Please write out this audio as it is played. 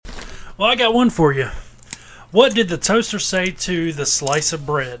Well, I got one for you. What did the toaster say to the slice of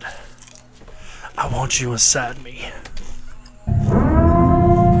bread? I want you inside me.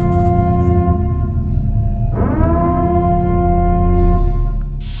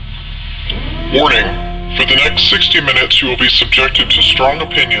 Warning. For the next 60 minutes you will be subjected to strong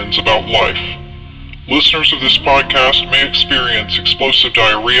opinions about life. Listeners of this podcast may experience explosive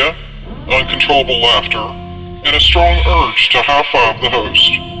diarrhea, uncontrollable laughter, and a strong urge to high-five the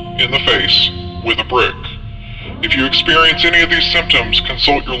host in the face with a brick. If you experience any of these symptoms,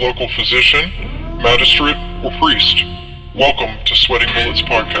 consult your local physician, magistrate, or priest. Welcome to Sweating Bullets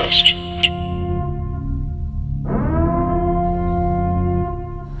Podcast.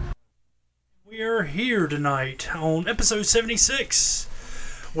 We are here tonight on episode 76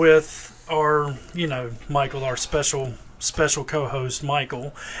 with our, Michael, our special co-host,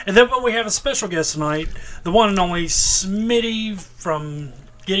 Michael. And then we have a special guest tonight, the one and only Smitty from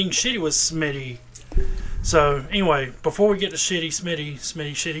Getting Shitty with Smitty. So, anyway, before we get to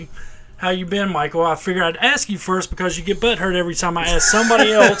Smitty, how you been, Michael? I figured I'd ask you first because you get butthurt every time I ask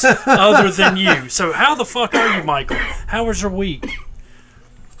somebody else other than you. So, how the fuck are you, Michael? How was your week?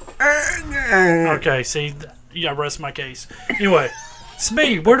 Okay, see, I rest my case. Anyway,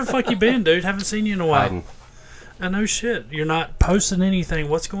 Smitty, where the fuck you been, dude? Haven't seen you in a while. Hiding. I know shit. You're not posting anything.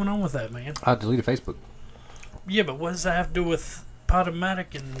 What's going on with that, man? I deleted Facebook. Yeah, but what does that have to do with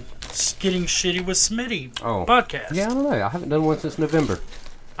Podomatic and Getting Shitty with Smitty podcast? Yeah, I don't know. I haven't done one since November.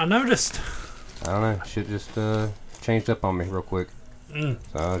 I noticed. I don't know. Shit just changed up on me real quick. So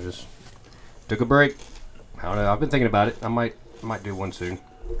I just took a break. I don't know. I've been thinking about it. I might do one soon.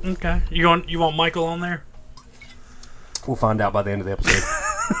 Okay. You want Michael on there? We'll find out by the end of the episode.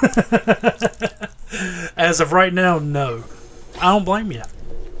 As of right now, no. I don't blame you.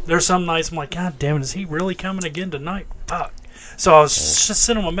 There's some nights I'm like, God damn it, is he really coming again tonight? Fuck. So I was just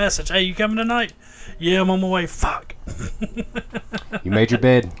sending him a message. Hey, you coming tonight? Yeah, I'm on my way. Fuck. You made your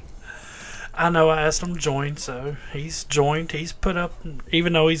bed. I know. I asked him to join, so he's joined. He's put up,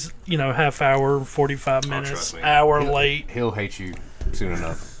 even though he's, half hour, 45 minutes, hour late. He'll hate you soon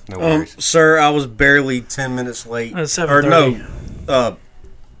enough. No worries. Sir, I was barely 10 minutes late. 7:30.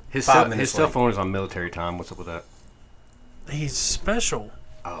 His 5 minutes cell late. phone is on military time. What's up with that? He's special.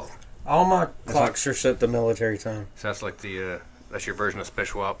 Oh. All my clocks are set to military time. So that's like that's your version of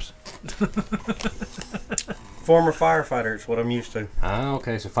special ops? Former firefighter is what I'm used to. Ah,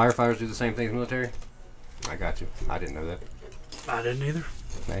 okay. So firefighters do the same thing as military? I got you. I didn't know that. I didn't either.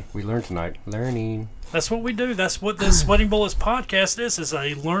 Hey, we learned tonight. Learning. That's what we do. That's what this Sweating Bullets podcast is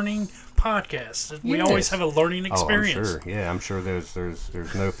a learning podcast. We always have a learning experience. Oh, I'm sure. Yeah, I'm sure there's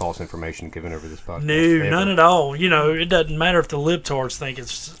no false information given over this podcast. No, none at all. It doesn't matter if the libtards think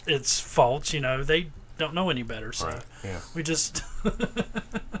it's false. They don't know any better. So right. Yeah. we just...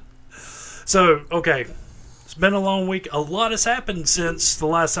 So, okay. It's been a long week. A lot has happened since the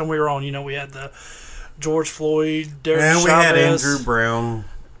last time we were on. We had the George Floyd, Derek Chavez. We had Andrew Brown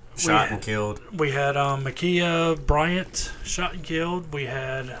shot and killed. We had Bryant shot and killed. We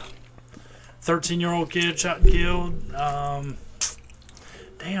had 13-year-old kid shot and killed.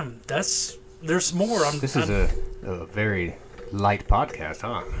 There's more. This is a very light podcast,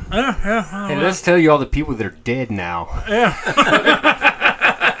 huh? Yeah. Hey, let's tell you all the people that are dead now. Yeah.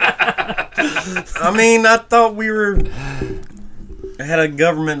 I mean, I thought we had a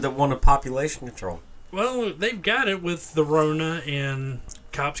government that wanted population control. Well, they've got it with the Rona and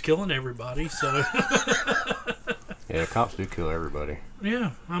cops killing everybody, so... Yeah, cops do kill everybody.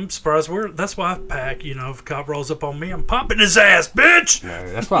 Yeah, I'm surprised. That's why I pack, if a cop rolls up on me, I'm popping his ass, bitch! No,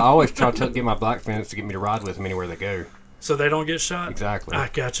 that's why I always try to get my black friends to get me to ride with them anywhere they go. So they don't get shot? Exactly. I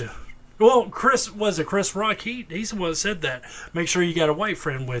gotcha. Well, Chris Rock, he's the one that said that. Make sure you got a white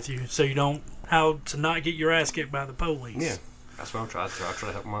friend with you so you don't... How to not get your ass kicked by the police. Yeah. That's what I'm trying to do. I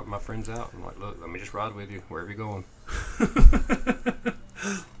try to help my friends out. I'm like, look, let me just ride with you wherever you're going.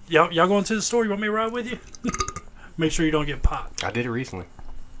 Y'all going to the store? You want me to ride with you? Make sure you don't get popped. I did it recently.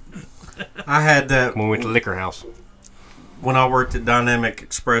 I had that when we went to the liquor house. When I worked at Dynamic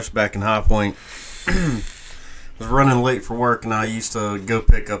Express back in High Point. I was running late for work, and I used to go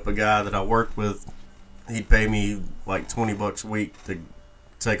pick up a guy that I worked with. He'd pay me like $20 a week to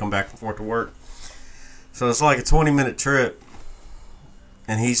take him back and forth to work. So it's like a 20-minute trip,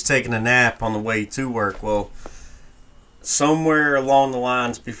 and he's taking a nap on the way to work. Well, somewhere along the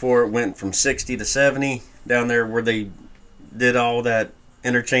lines before it went from 60 to 70, down there where they did all that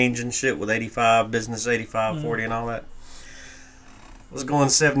interchange and shit with 85, business 85, 40 and all that, was going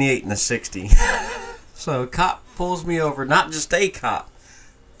 78 and a 60. So a cop pulls me over, not just a cop,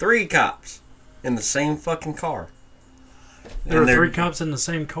 3 cops in the same fucking car. There were 3 cops in the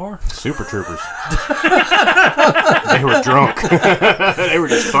same car? Super troopers. They were drunk. They were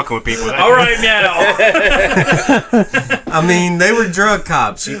just fucking with people. All right, now. I mean, they were drug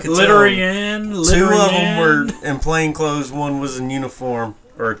cops. You could Littering tell. in. 2 of them were in plain clothes. 1 was in uniform,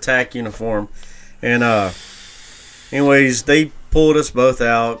 or attack uniform. And, anyways, they pulled us both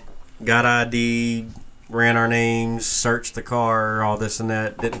out, got ID, ran our names, searched the car, all this and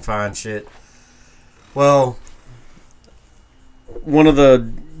that. Didn't find shit. Well, one of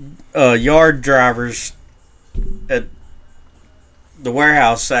the yard drivers at the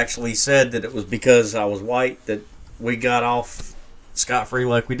warehouse actually said that it was because I was white that we got off scot-free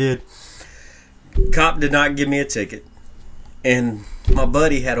like we did. Cop did not give me a ticket, and my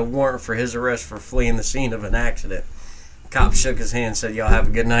buddy had a warrant for his arrest for fleeing the scene of an accident. Cop shook his hand and said, "Y'all have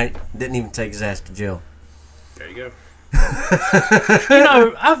a good night." Didn't even take his ass to jail. There you go. You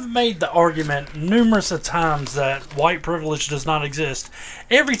know, I've made the argument numerous of times that white privilege does not exist.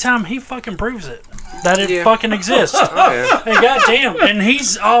 Every time he fucking proves it, that it fucking exists. Oh, yeah. And goddamn, and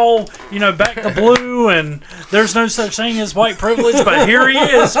he's all, back to blue, and there's no such thing as white privilege, but here he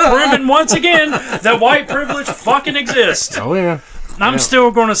is, proving once again that white privilege fucking exists. Oh, yeah. I'm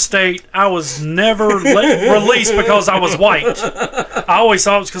still going to state I was never released because I was white. I always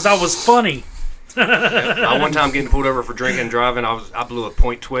thought it was because I was funny. I one time getting pulled over for drinking and driving, I blew a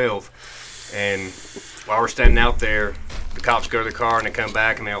 .12, and while we're standing out there, the cops go to the car and they come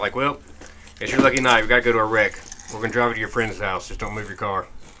back and they're like, "Well, it's your lucky night. We got to go to a wreck. We're going to drive you to your friend's house. Just don't move your car."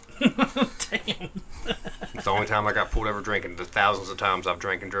 Damn. It's the only time I got pulled over drinking. The thousands of times I've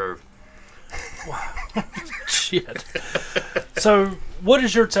drank and drove. Wow. Shit. So, what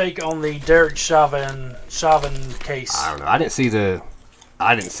is your take on the Derek Chauvin case? I don't know. I didn't see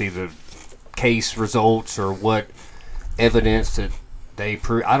the case results or what evidence that they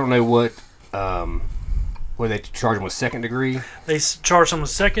prove. I don't know what they charge him with second degree. They charged him with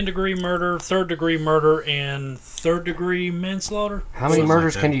second-degree murder, third-degree murder, and third-degree manslaughter. How many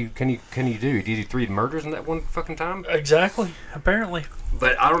murders can you do? Did you do 3 murders in that one fucking time? Exactly. Apparently.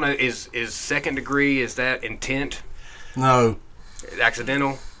 But I don't know. Is second degree, is that intent? No.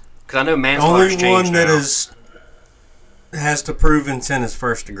 Accidental? Because I know manslaughter's changed only one now. that has to prove intent is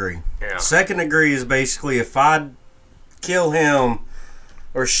first degree. Yeah. Second degree is basically if I kill him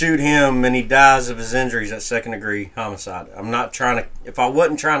or shoot him and he dies of his injuries, that's second degree homicide. I'm not trying to. If I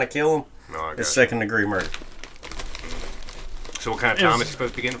wasn't trying to kill him, it's second degree murder. So what kind of time is he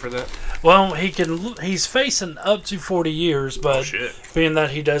supposed to be getting for that? Well, he's facing up to 40 years, but shit. being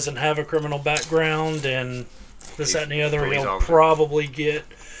that he doesn't have a criminal background and this, that, and the other, he'll officer. probably get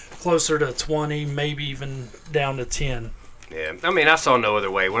closer to 20, maybe even down to 10. Yeah, I mean, I saw no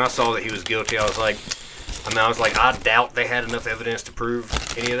other way. When I saw that he was guilty, I was like, I doubt they had enough evidence to prove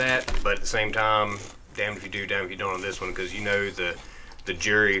any of that. But at the same time, damned if you do, damned if you don't on this one, because the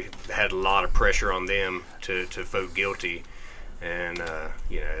jury had a lot of pressure on them to vote guilty. And,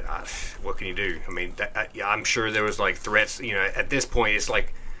 what can you do? I mean, I'm sure there was, threats. At this point, it's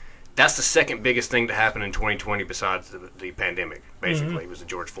like, that's the second biggest thing to happen in 2020 besides the pandemic, basically, was the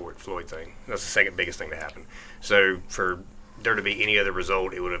George Floyd thing. That's the second biggest thing to happen. So, for there to be any other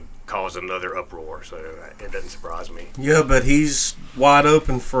result, it would have caused another uproar. So, it doesn't surprise me. Yeah, but he's wide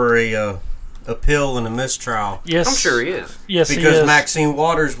open for a appeal and a mistrial. Yes. I'm sure he is. Yes, because he is. Maxine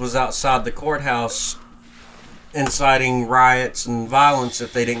Waters was outside the courthouse inciting riots and violence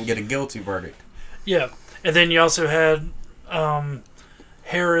if they didn't get a guilty verdict. Yeah. And then you also had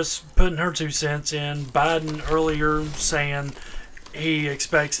Harris putting her 2 cents in. Biden earlier saying he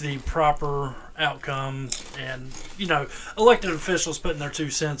expects the proper outcome. And, elected officials putting their 2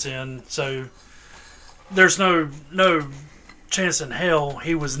 cents in. So there's no chance in hell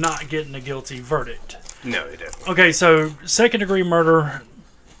he was not getting a guilty verdict. No, he didn't. Okay, so second-degree murder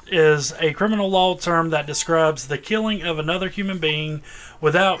is a criminal law term that describes the killing of another human being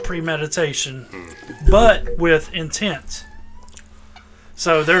without premeditation, but with intent.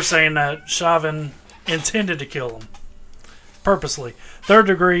 So they're saying that Chauvin intended to kill him purposely. Third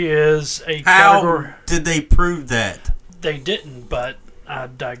degree is a category. How did they prove that? They didn't, but I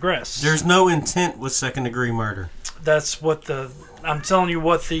digress. There's no intent with second degree murder. That's what I'm telling you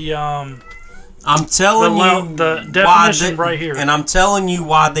what the I'm telling you the definition right here. And I'm telling you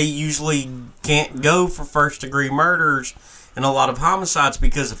why they usually can't go for first degree murders and a lot of homicides,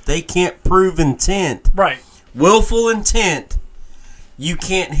 because if they can't prove intent, right, willful intent, you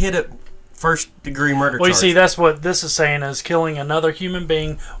can't hit a first degree murder Well, charge. you see, that's what this is saying, is killing another human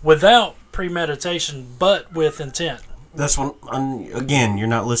being without premeditation, but with intent. That's what, again, you're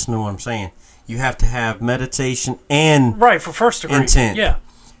not listening to what I'm saying. You have to have meditation and right, for first degree intent. Yeah.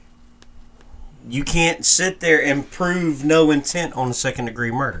 you can't sit there and prove no intent on a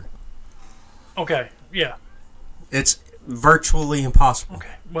second-degree murder. Okay, yeah. It's virtually impossible.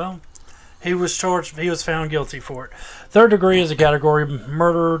 Okay, well, he was charged, he was found guilty for it. Third degree is a category of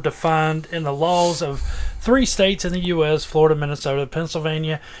murder defined in the laws of 3 states in the U.S., Florida, Minnesota,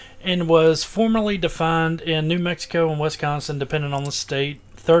 Pennsylvania, and was formerly defined in New Mexico and Wisconsin, depending on the state.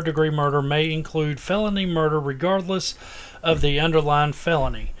 Third degree murder may include felony murder regardless of the underlying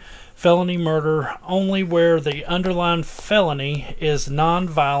felony. Felony murder only where the underlying felony is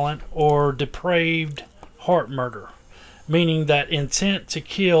non-violent or depraved heart murder, meaning that intent to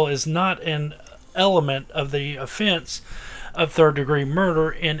kill is not an element of the offense of third-degree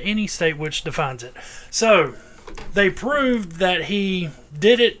murder in any state which defines it. So, they proved that he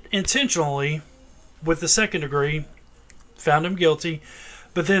did it intentionally with the second degree, found him guilty,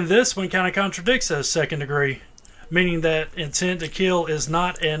 but then this one kind of contradicts those second degree, meaning that intent to kill is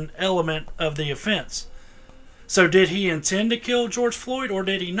not an element of the offense. So did he intend to kill George Floyd or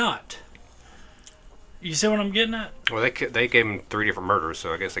did he not? You see what I'm getting at? Well, they gave him 3 different murders,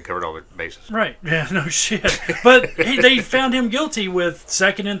 so I guess they covered all their bases. Right. Yeah, no shit. But they found him guilty with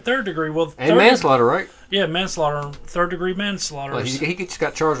second and third degree. Well, and manslaughter, right? Yeah, manslaughter, third degree manslaughter. Well, he just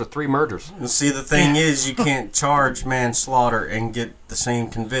got charged with 3 murders. And see, the thing is, you can't charge manslaughter and get the same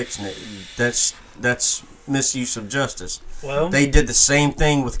conviction. That's misuse of justice. Well, they did the same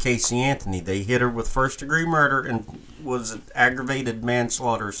thing with Casey Anthony. They hit her with first-degree murder and was it aggravated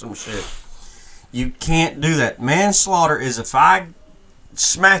manslaughter or some shit. You can't do that. Manslaughter is if I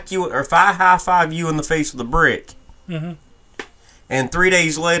smack you or if I high-five you in the face with a brick, and 3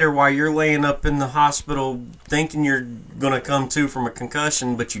 days later while you're laying up in the hospital thinking you're going to come to from a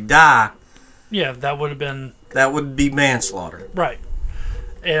concussion but you die, yeah, that would be manslaughter. Right.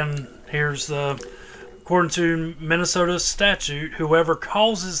 And here's according to Minnesota statute, whoever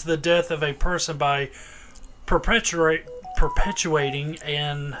causes the death of a person by perpetuating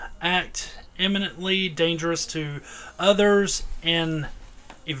an act eminently dangerous to others and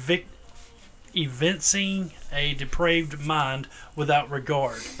evincing a depraved mind without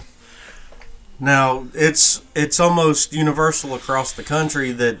regard. Now, it's almost universal across the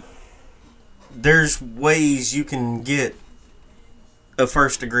country that there's ways you can get a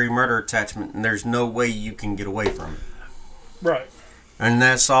first-degree murder attachment, and there's no way you can get away from it. Right. And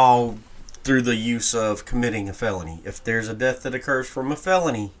that's all through the use of committing a felony. If there's a death that occurs from a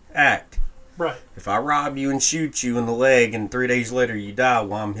felony act, right. If I rob you and shoot you in the leg and 3 days later you die,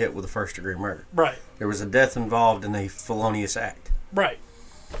 well, I'm hit with a first-degree murder. Right. There was a death involved in a felonious act. Right.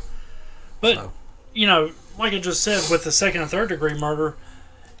 But, like I just said, with the second and third-degree murder,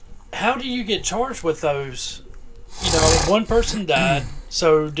 how do you get charged with those? One person died,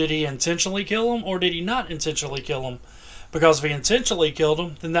 so did he intentionally kill him or did he not intentionally kill him? Because if he intentionally killed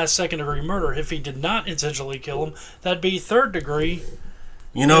him, then that's second-degree murder. If he did not intentionally kill him, that'd be third-degree.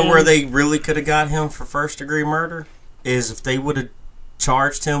 You know where they really could have got him for first-degree murder? Is if they would have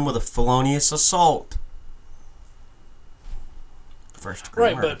charged him with a felonious assault.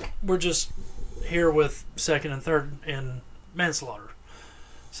 First-degree murder. Right, but we're just here with second and third and manslaughter.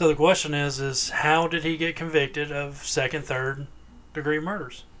 So the question is how did he get convicted of second, third degree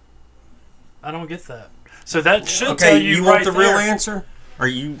murders? I don't get that. So that should tell you you right want the there. real answer? Are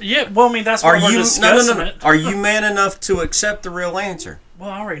you? Yeah, well, I mean, that's why we're discussing it. Are you man enough to accept the real answer? Well,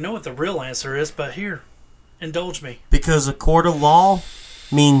 I already know what the real answer is, but here, indulge me. Because a court of law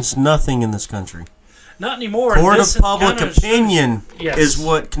means nothing in this country. Not anymore. Court of public opinion is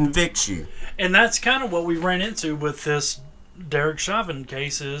what convicts you. And that's kind of what we ran into with this Derek Chauvin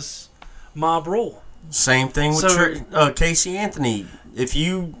case is mob rule. Same thing with Casey Anthony. If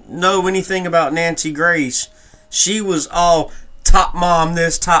you know anything about Nancy Grace, she was all top mom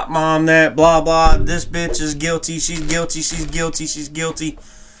this, top mom that, blah, blah. This bitch is guilty, she's guilty, she's guilty, she's guilty.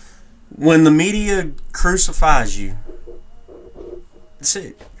 When the media crucifies you, that's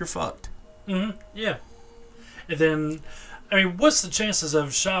it. You're fucked. Mm-hmm. Yeah. And then, I mean, what's the chances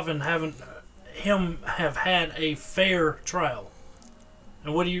of Chauvin have had a fair trial?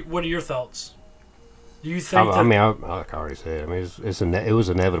 And what are your thoughts? Do you think? Like I already said, it was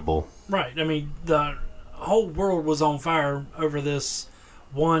inevitable. Right. I mean, the whole world was on fire over this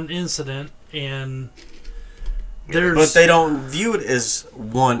one incident, and but they don't view it as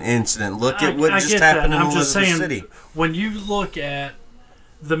one incident. Look at what just happened in Elizabeth City. When you look at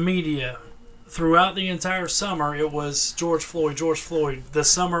the media throughout the entire summer, it was George Floyd, the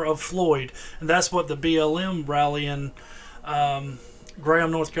summer of Floyd, and that's what the BLM rally in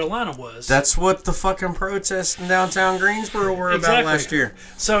Graham, North Carolina was. That's what the fucking protests in downtown Greensboro were about last year.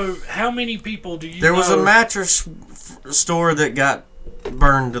 So how many people do you know? There was a mattress store that got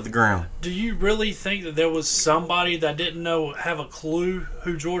burned to the ground. Do you really think that there was somebody that didn't have a clue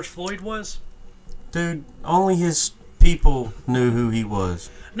who George Floyd was? Dude, only his people knew who he was.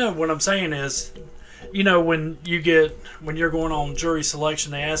 No, what I'm saying is, you know, when you're going on jury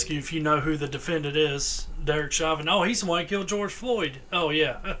selection, they ask you if you know who the defendant is. Derek Chauvin. Oh, he's the one who killed George Floyd. Oh,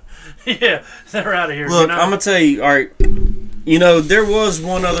 yeah. Yeah, they're out of here. Look, you know? I'm going to tell you, all right, you know, there was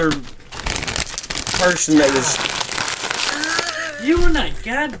one other person that was... You and that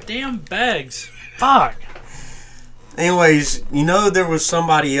goddamn bags. Fuck. Anyways, you know, there was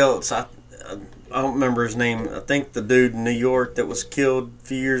somebody else. I don't remember his name. I think the dude in New York that was killed a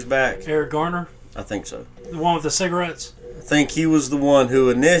few years back. Eric Garner? I think so. The one with the cigarettes? I think he was the one who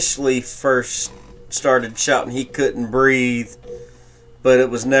initially first started shouting he couldn't breathe, but it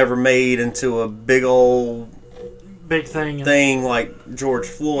was never made into a big thing like George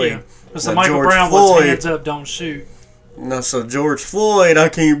Floyd. Yeah. Because the Michael Brown was hands up, don't shoot. No, so George Floyd, I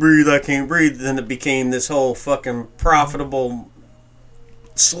can't breathe. Then it became this whole fucking profitable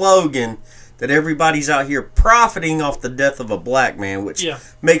slogan that everybody's out here profiting off the death of a black man, which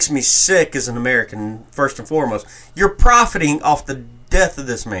makes me sick as an American, first and foremost. You're profiting off the death of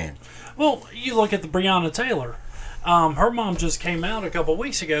this man. Well, you look at the Breonna Taylor. Her mom just came out a couple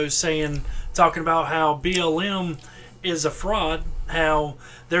weeks ago talking about how BLM is a fraud, how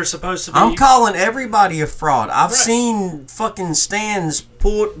they're supposed to be... I'm calling everybody a fraud. I've seen fucking stands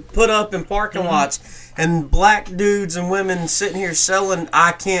put up in parking lots and black dudes and women sitting here selling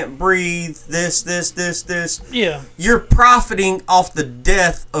I can't breathe, this. Yeah. You're profiting off the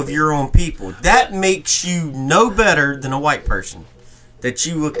death of your own people. That makes you no better than a white person. That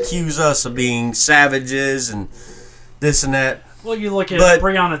you accuse us of being savages and this and that. Well, you look at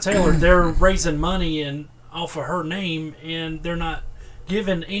Breonna Taylor, they're raising money off of her name, and they're not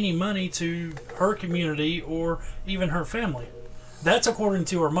giving any money to her community or even her family. That's according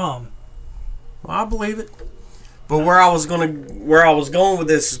to her mom. Well, I believe it. But where I was going with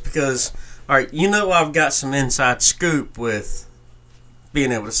this is because, all right, you know I've got some inside scoop with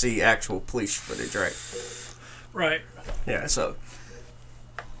being able to see actual police footage, right? Right. Yeah, so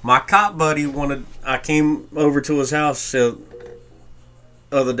my cop buddy I came over to his house the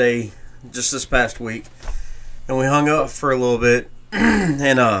other day, just this past week, and we hung up for a little bit,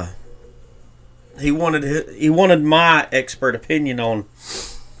 and he wanted my expert opinion on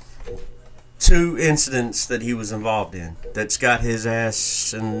 2 incidents that he was involved in that's got his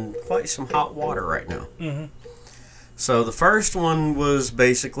ass in quite some hot water right now. Mm-hmm. So the first one was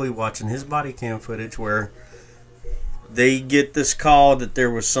basically watching his body cam footage where they get this call that there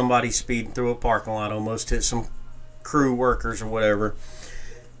was somebody speeding through a parking lot, almost hit some crew workers or whatever.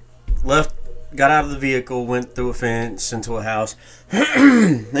 Got out of the vehicle, went through a fence into a house.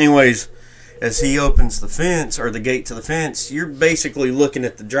 Anyways, as he opens the fence, or the gate to the fence, you're basically looking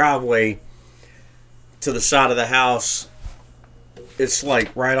at the driveway to the side of the house. It's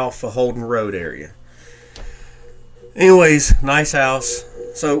like right off the Holden Road area. Anyways, nice house.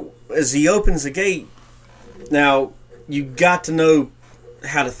 So as he opens the gate, now you got to know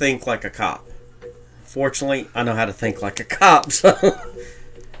how to think like a cop. Fortunately, I know how to think like a cop, so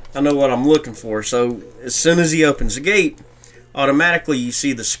I know what I'm looking for. So as soon as he opens the gate, automatically you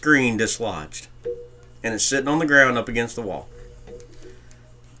see the screen dislodged, and it's sitting on the ground up against the wall.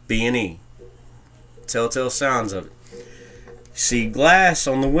 B&E. Telltale signs of it. See glass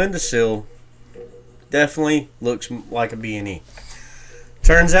on the windowsill. Definitely looks like a B&E.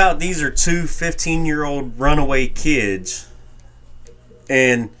 Turns out these are 2 15-year-old runaway kids.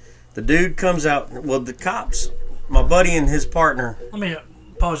 And the dude comes out. Well, the cops, my buddy and his partner. Let me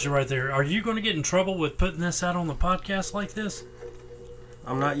pause you right there. Are you going to get in trouble with putting this out on the podcast like this?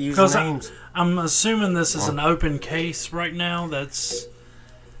 I'm not using names. I'm assuming this is an open case right now that's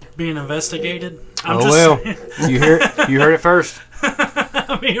being investigated. You heard it first.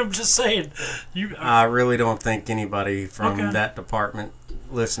 I mean, I'm just saying. I really don't think anybody from that department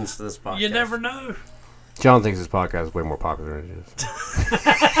listens to this podcast. You never know. John thinks this podcast is way more popular than it is.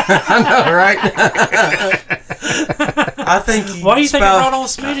 I know, right? I think why do you think I brought on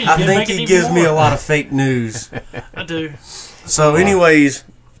Smitty? I think he gives me a lot of fake news. I do. So, anyways,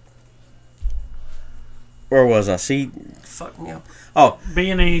 where was I? See, fuck me up. Oh,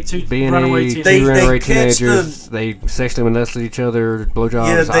 B&E, two runaway teenagers. They sexually molested each other, blowjobs.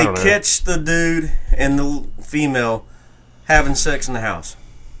 Yeah, they catch the dude and the female having sex in the house.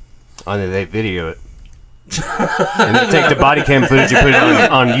 And then they video it. And they take the body cam footage and put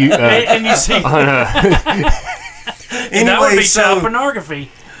it on you. And you see. Anyway, that would be child pornography.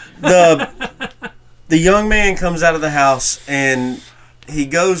 The young man comes out of the house and he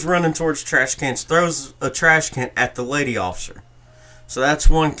goes running towards trash cans, throws a trash can at the lady officer. So that's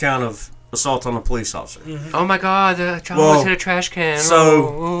one count of assault on a police officer. Oh my God, the child was hit a trash can.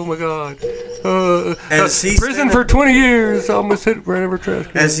 So, oh my God. Prison for 20 years. I almost hit ran over a trash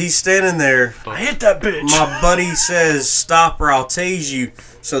can. As he's standing there, I hit that bitch. my buddy says, "Stop or I'll tase you."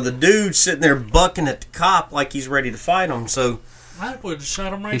 So the dude's sitting there bucking at the cop like he's ready to fight him. So I would have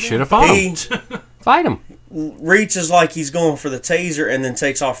shot him right He there. should have fought he him. Fight him. reaches like he's going for the taser and then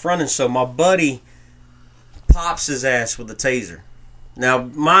takes off running. So my buddy pops his ass with the taser. Now,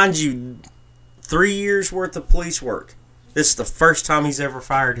 mind you, 3 years worth of police work. This is the first time he's ever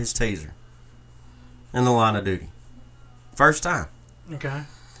fired his taser in the line of duty. First time. Okay.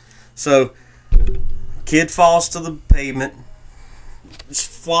 So, kid falls to the pavement, just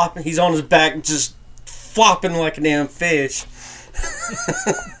flopping. He's on his back, just flopping like a damn fish.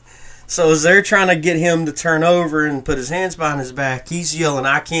 So as they're trying to get him to turn over and put his hands behind his back, he's yelling,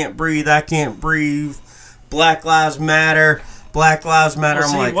 "I can't breathe! I can't breathe! Black Lives Matter! Black Lives Matter!" Was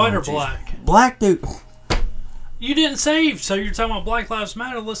I'm he like, white "Oh, or geez." black? Black dude. You didn't say, so you're talking about Black Lives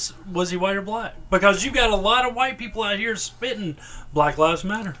Matter. Was he white or black? Because you got a lot of white people out here spitting Black Lives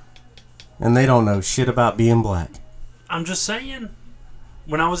Matter. And they don't know shit about being black. I'm just saying.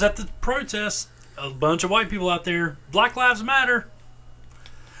 When I was at the protest, a bunch of white people out there, Black Lives Matter.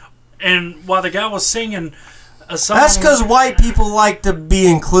 And while the guy was singing a song... That's because white people like to be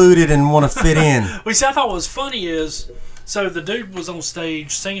included and want to fit in. Well, see, I thought what was funny is... So the dude was on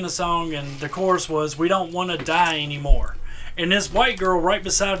stage singing a song, and the chorus was, "We don't want to die anymore." And this white girl right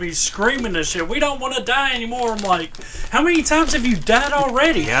beside me screaming this shit, "We don't want to die anymore." I'm like, how many times have you died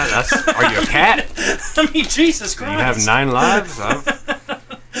already? Yeah, are you a cat? I mean, Jesus Christ. You have 9 lives?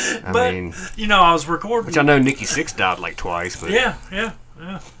 But, mean, you know, I was recording. which I know Nikki Sixx died like twice, but Yeah.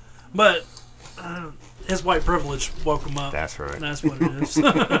 But his white privilege woke him up. that's right. That's what it is.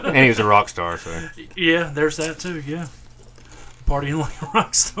 And he was a rock star, so Yeah, there's that too, yeah. Partying like a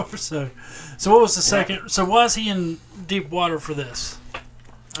rock star. So what was the second? So why is he in deep water for this?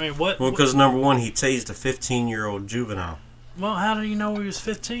 I mean, what? Well, because number one, he tased a 15-year-old juvenile. Well, how do you know he was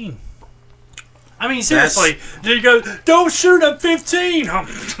 15? I mean, seriously, did he go, "Don't shoot at 15"?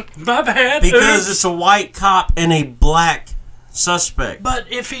 My bad. Because it's a white cop and a black suspect.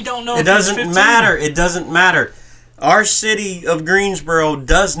 But if he don't know, It if he's doesn't 15, matter. It doesn't matter. Our city of Greensboro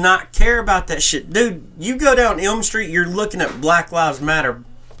does not care about that shit. Dude, you go down Elm Street, you're looking at Black Lives Matter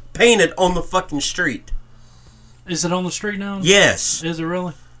painted on the fucking street. Is it on the street now? Yes. Is it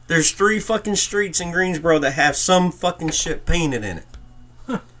really? There's 3 fucking streets in Greensboro that have some fucking shit painted in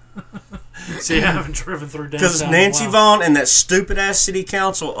it. See, I haven't driven through downtown. Because Nancy Vaughn and that stupid ass city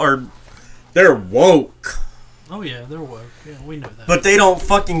council they're woke. Oh yeah, they're woke. Yeah, we know that. But they don't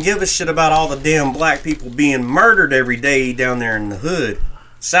fucking give a shit about all the damn black people being murdered every day down there in the hood.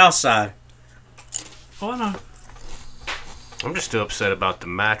 South side. Oh, I know. I'm just still upset about the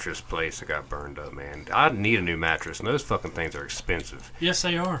mattress place that got burned up, man. I need a new mattress, and those fucking things are expensive. Yes,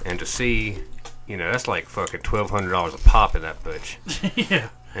 they are. And to see, that's like fucking $1,200 a pop in that bitch. Yeah.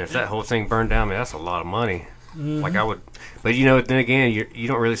 And if that whole thing burned down, man, that's a lot of money. Mm-hmm. Like I would, but then again, you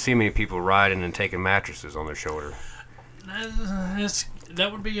don't really see many people riding and taking mattresses on their shoulder. That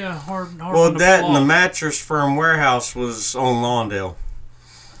would be a hard Well, one to that pull and the off. Mattress Firm warehouse was on Lawndale.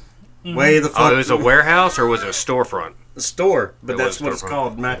 Way the fuck. Oh, it was a warehouse or was it a storefront? The store, but It that's was what it's storefront.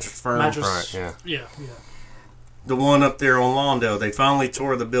 called, Mattress Firm. Mattress- Right, yeah. Yeah. The one up there on Lawndale. They finally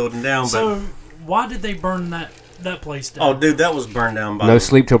tore the building down, So why did they burn that place but down? oh, dude, that was burned down by No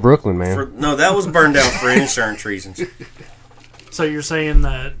sleep till Brooklyn, man. no, that was burned down for insurance reasons. So you're saying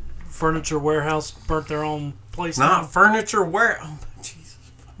that Furniture Warehouse burnt their own place down? Not furniture warehouse.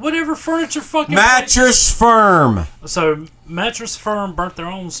 Whatever furniture fucking Mattress Firm. place. So Mattress Firm burnt their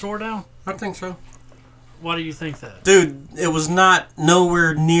own store down? I think so. Why do you think that? Dude, it was not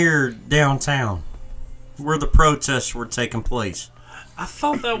nowhere near downtown where the protests were taking place. I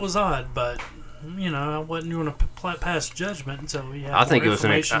thought that was odd, but I wasn't going to pass judgment until we had I think more it was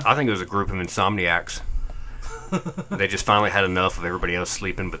information. I think it was a group of insomniacs. They just finally had enough of everybody else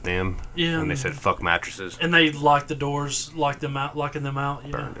sleeping but them. Yeah. And they said, "Fuck mattresses." And they locked the doors, locking them out.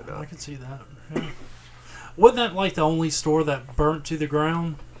 Yeah, Burned it up. I can see that. Yeah. Wasn't that like the only store that burnt to the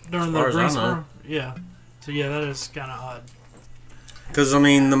ground during the far as I Greensboro? know. Yeah. So yeah, that is kind of odd. Because, I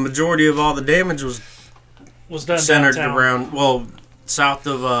mean, the majority of all the damage was Was done centered downtown. around, south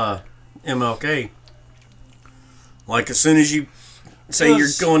of MLK. Like, as soon as you say It you're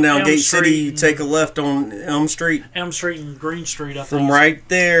was going down Elm Gate Street City, you and- take a left on Elm Street. Elm Street and Green Street, I think. From right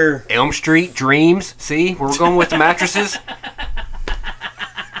there. Elm Street, Dreams. See, where we're going with the mattresses.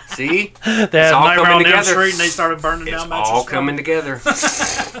 See, They had It's all Nightmare coming on Elm together. Street and they started burning it's down Mattress all Firm. coming together.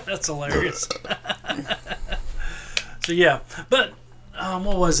 That's hilarious. So yeah, but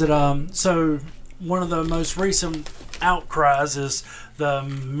what was it? So one of the most recent outcries is the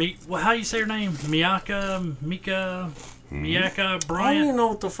how you say her name? Mika I Bryant. don't even know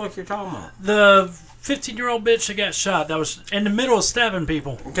what the fuck you're talking about. The 15-year-old bitch that got shot. That was in the middle of stabbing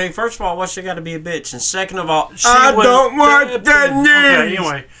people. Okay, first of all, why she got to be a bitch? And second of all, She I was don't want that news. Okay,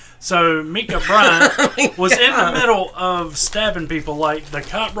 anyway. So Mika Bryant was in the middle of stabbing people. Like, the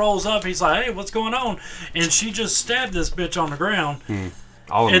cop rolls up, he's like, "Hey, what's going on?" And she just stabbed this bitch on the ground.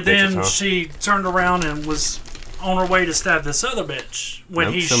 All of And them then bitches, huh? she turned around and was on her way to stab this other bitch when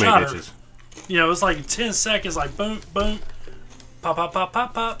Nope, he so shot many her. bitches. You know, it was like 10 seconds, like boom, boom, pop, pop, pop,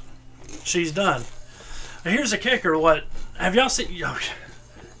 pop, pop. She's done. Now, here's a kicker. What have y'all seen?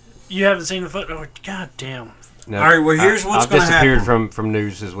 You haven't seen the foot? Oh, god damn. No, All right, well, here's what's I've going to happen. disappeared from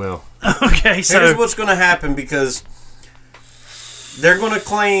news as well. Okay, so Here's what's going to happen, because they're going to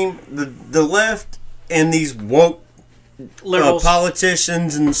claim the left and these woke liberals.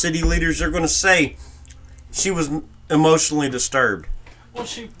 politicians and city leaders are going to say she was emotionally disturbed. Well,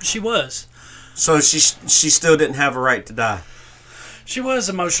 she was. So she still didn't have a right to die. She was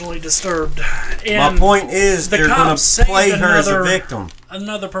emotionally disturbed. And My point is, the they're going cops to play saved her as a another- victim.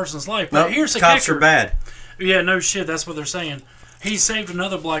 another person's life. No, But here's the cops kicker. are bad. Yeah, no shit. That's what they're saying. He saved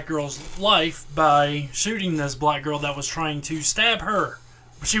another black girl's life by shooting this black girl that was trying to stab her.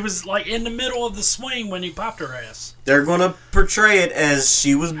 She was like in the middle of the swing when he popped her ass. They're going to portray it as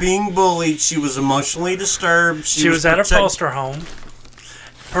she was being bullied. She was emotionally disturbed. She was at a foster home.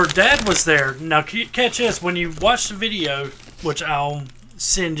 Her dad was there. Now, catch this. When you watch the video, which I'll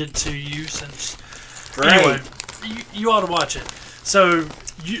send it to you since... Great. Anyway, you ought to watch it. So...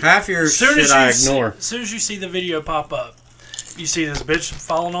 Half your shit I ignore. As soon as you see the video pop up, you see this bitch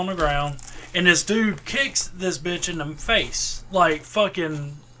falling on the ground, and this dude kicks this bitch in the face. Like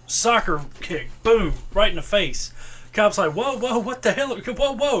fucking soccer kick. Boom. Right in the face. Cop's like, whoa, whoa, what the hell?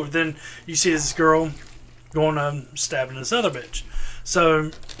 Whoa, whoa. Then you see this girl going stabbing this other bitch.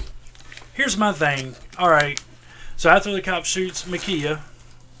 So, here's my thing. Alright. So after the cop shoots Makia,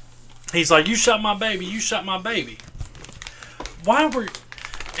 he's like, "You shot my baby. You shot my baby." Why were...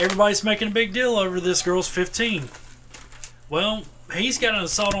 Everybody's making a big deal over this girl's 15. Well, he's got an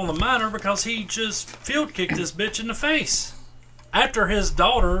assault on the minor because he just field kicked this bitch in the face after his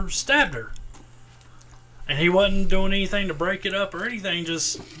daughter stabbed her. And he wasn't doing anything to break it up or anything.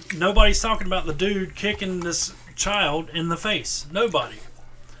 Just nobody's talking about the dude kicking this child in the face. Nobody.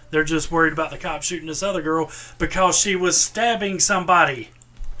 They're just worried about the cop shooting this other girl because she was stabbing somebody.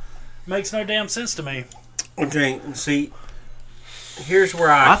 Makes no damn sense to me. Okay, see, here's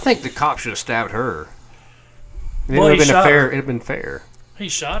where I think the cop should have stabbed her. It Well, would he have been shot fair. her. It'd have been fair. He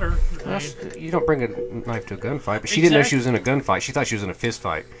shot her. You don't bring a knife to a gunfight, but she didn't know she was in a gunfight. She thought she was in a fist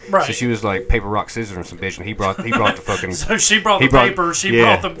fight. Right. So she was like paper, rock, scissors, and some bitch, and he brought the fucking. So she brought the He brought- paper, she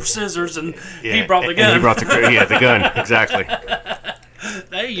yeah. brought the scissors, and Yeah, he brought the and gun. he brought the gun exactly.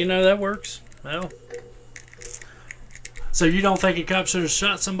 Hey, you know, that works. Well, so you don't think a cop should have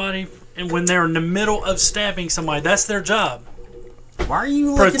shot somebody and when they're in the middle of stabbing somebody? That's their job. Why are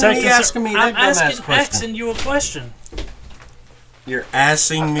you looking at me asking me that I'm dumbass question? asking you a question. You're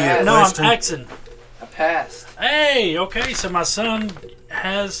asking me a No, I'm question? asking. I passed. Hey, okay, so my son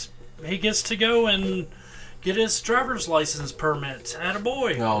he gets to go and get his driver's license permit.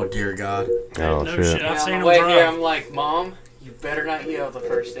 Attaboy. Oh, dear God. Oh No shit. shit. I've Yeah, seen on him the way here, drive. I'm like, Mom, you better not yell the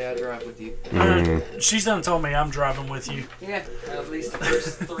first day I drive with you. She's done told me I'm driving with you. Yeah, at least the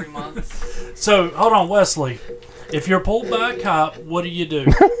first 3 months. So, hold on, Wesley. If you're pulled by a cop, what do you do?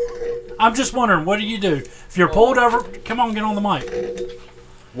 I'm just wondering, what do you do? If you're pulled over, come on, get on the mic.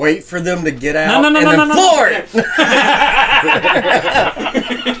 Wait for them to get out No, and then floor it.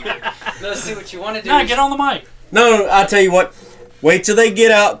 No, see what you want to do. No, is- get on the mic. No, I'll tell you what. Wait till they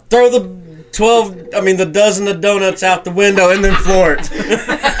get out. Throw the the dozen of donuts out the window and then floor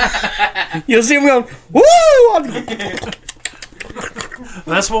it. You'll see them going, woo!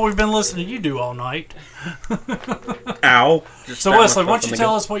 That's what we've been listening to you do all night. Ow. So, Wesley, why don't you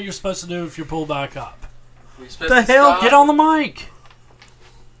tell us what you're supposed to do if you're pulled by a cop? We're supposed The to hell? stop. Get on the mic.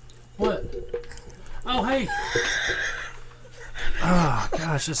 What? Oh, hey. Oh,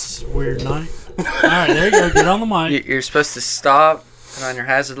 gosh, this is a weird night. All right, there you go. Get on the mic. You're supposed to stop, put on your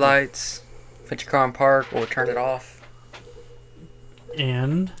hazard lights, put your car in park, or turn it off.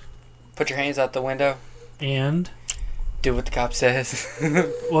 And Put your hands out the window. Do what the cop says.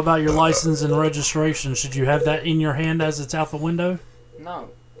 what about your license and registration? Should you have that in your hand as it's out the window? No,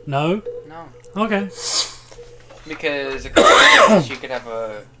 No? no. Okay. Because a car says you could have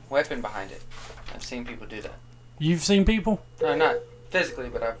a weapon behind it. I've seen people do that. You've seen people? No, not physically,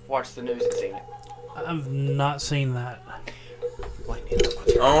 but I've watched the news and seen it. I've not seen that. I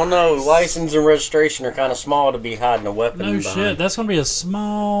don't know. License and registration are kind of small to be hiding a weapon No behind. shit. That's going to be a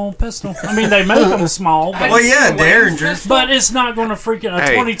small pistol. I mean, they make them small, but, Well, yeah, Derringers. but it's not going to freaking... A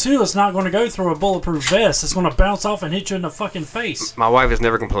Hey. 22 is not going to go through a bulletproof vest. It's going to bounce off and hit you in the fucking face. My wife has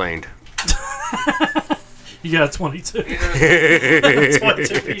never complained. You got a 22.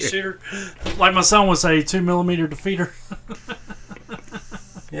 22-piece shooter. Like my son would say, 2mm defeater.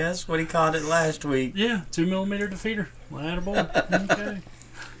 Yeah, that's what he called it last week. Yeah, 2mm defeater. Attaboy. Okay.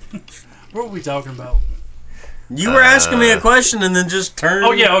 What were we talking about? You were asking me a question and then just turned.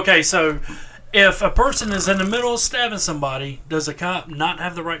 Oh, yeah, okay. So, if a person is in the middle of stabbing somebody, does a cop not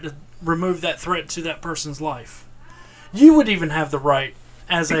have the right to remove that threat to that person's life? You would even have the right,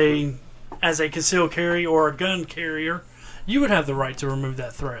 as a concealed carry or a gun carrier, you would have the right to remove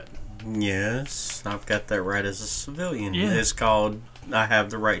that threat. Yes, I've got that right as a civilian. Yeah. It's called, I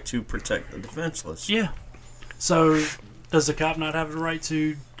have the right to protect the defenseless. Yeah. So, does the cop not have the right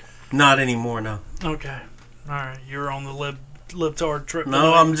to... Not anymore, no. Okay. All right. You're on the libtard trip. No,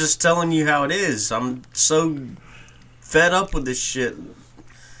 tonight. I'm just telling you how it is. I'm so fed up with this shit.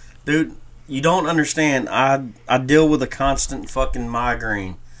 Dude, you don't understand. I deal with a constant fucking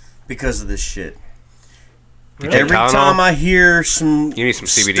migraine because of this shit. You take Every Tylenol? time I hear some, You need some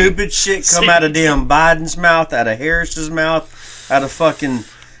CBD. stupid shit come out of damn Biden's mouth, out of Harris's mouth, out of fucking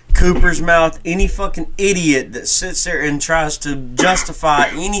Cooper's mouth, any fucking idiot that sits there and tries to justify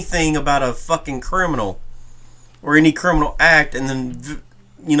anything about a fucking criminal or any criminal act and then,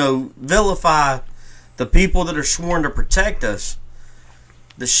 vilify the people that are sworn to protect us.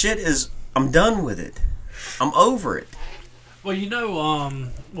 The shit is, I'm done with it. I'm over it. Well,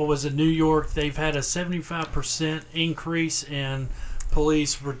 what was it, New York? They've had a 75% increase in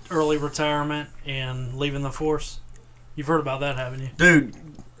police early retirement and leaving the force. You've heard about that, haven't you? Dude,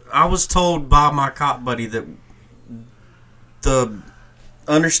 I was told by my cop buddy that the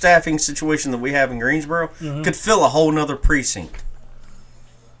understaffing situation that we have in Greensboro could fill a whole nother precinct.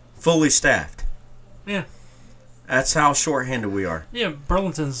 Fully staffed. Yeah. That's how shorthanded we are. Yeah,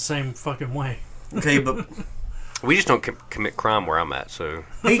 Burlington's the same fucking way. Okay, but We just don't commit crime where I'm at, so...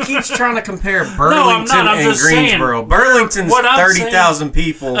 he keeps trying to compare I'm Burlington not. I'm and just saying, Greensboro. Burlington's what I'm 30,000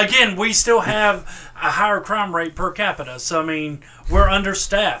 people. Again, we still have a higher crime rate per capita, so I mean, we're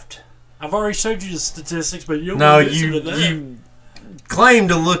understaffed. I've already showed you the statistics, but you'll No, listen to that. you claim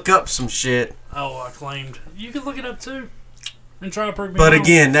to look up some shit. Oh, I claimed. You can look it up too, and try to prove me But wrong.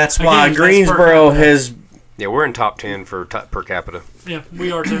 again, that's why Again, that's per Greensboro capita. has... Yeah, we're in top 10 for per capita. Yeah,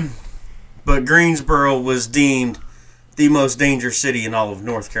 we are too. But Greensboro was deemed the most dangerous city in all of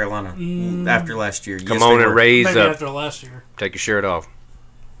North Carolina after last year. Come Yes, on they and were. raise Maybe up. after last year. Take your shirt off.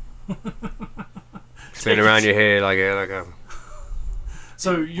 Spin around your head like a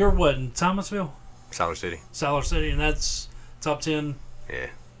So you're what, in Thomasville? Siler City. Siler City, and that's top 10. Yeah.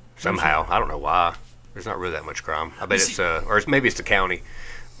 Somehow. I don't know why. There's not really that much crime. I bet You it's, or maybe it's the county.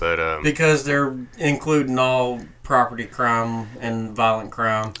 But, Because they're including all property crime and violent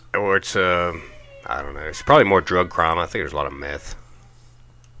crime. or it's, I don't know. It's probably more drug crime. I think there's a lot of meth.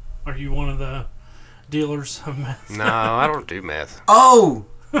 Are you one of the dealers of meth? No, I don't do meth. Oh!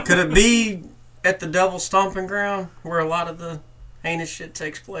 Could it be at the Devil's Stomping Ground where a lot of the heinous shit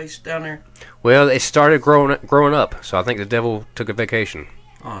takes place down there? Well, it started growing up, so I think the devil took a vacation.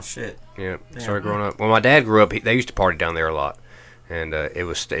 Oh, shit. Yeah, it started growing up. When my dad grew up, they used to party down there a lot, and it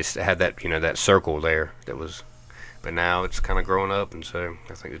had that that circle there that was. But now it's kind of growing up, and so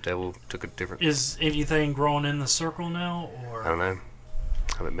I think the devil took a different. Is anything growing in the circle now, or I don't know.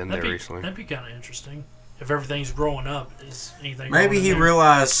 I haven't been there recently. That'd be kind of interesting. If everything's growing up, is anything? Maybe growing in he there?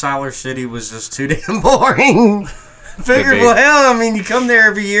 realized Siler City was just too damn boring. Figured, be. well, hell, I mean, you come there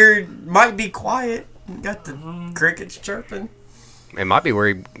every year, it might be quiet. You got the crickets chirping. It might be where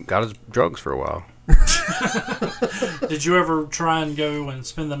he got his drugs for a while. Did you ever try and go and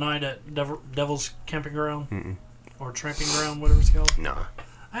spend the night at Devil's Camping Ground or Tramping Ground, whatever it's called? No.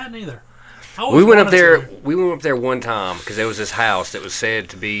 I hadn't either. We went up there. We went up there one time because there was this house that was said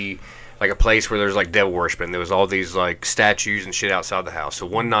to be like a place where there's like devil worship, and there was all these like statues and shit outside the house. So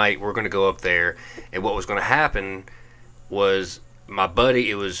one night we're going to go up there, and what was going to happen was my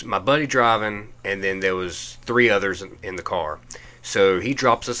buddy driving, and then there was three others in the car. So he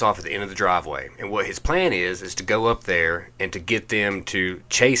drops us off at the end of the driveway, and what his plan is to go up there and to get them to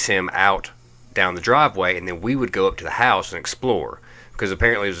chase him out down the driveway, and then we would go up to the house and explore. Because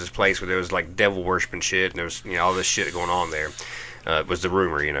apparently it was this place where there was like devil worship and shit, and there was all this shit going on there. It was the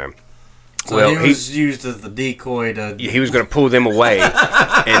rumor, So Well, he was used as the decoy to. he was going to pull them away,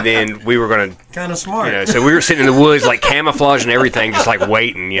 and then we were going to, Kind of smart. so we were sitting in the woods, like camouflage and everything, just like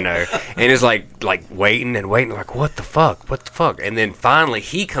waiting, and it's like waiting and waiting, like what the fuck, and then finally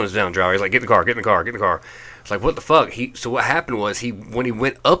he comes down the driveway. He's like, get in the car. It's like, what the fuck? So what happened was when he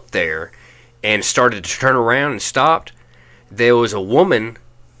went up there and started to turn around and stopped, there was a woman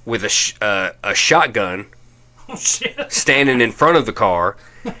with a shotgun standing in front of the car.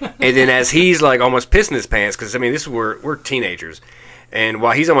 And then as he's like almost pissing his pants, because I mean we're teenagers, and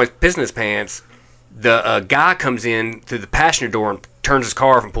while he's almost pissing his pants, the guy comes in through the passenger door and turns his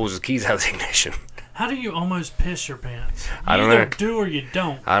car off and pulls his keys out of the ignition. How do you almost piss your pants? I don't either know. do or you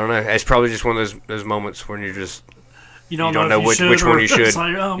don't. I don't know. It's probably just one of those moments when you're just You don't know if you which one you or should. it's like,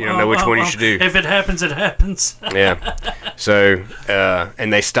 You don't know which one you should do. If it happens, it happens. Yeah. So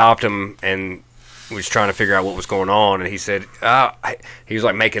and they stopped him and was trying to figure out what was going on, and he said he was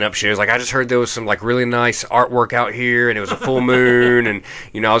like making up shit. He was like, I just heard there was some like really nice artwork out here, and it was a full moon, and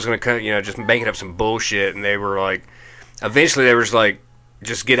I was gonna just making up some bullshit. And they were like, eventually they were just like,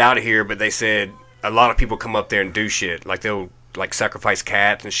 just get out of here. But they said a lot of people come up there and do shit, like they'll like sacrifice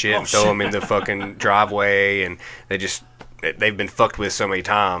cats and shit and throw them in the fucking driveway, and they've been fucked with so many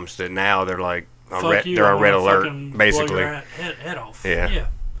times that now they're like they're on red alert basically. Blow your head off. Yeah.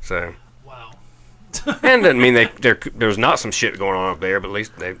 So. Wow. And I mean, there was not some shit going on up there, but at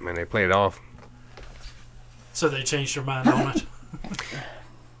least they played it off. So they changed their mind on it.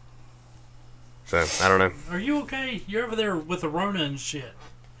 So I don't know. Are you okay? You're over there with the Rona and shit.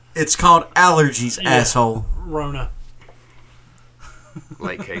 It's called allergies, asshole. Rona.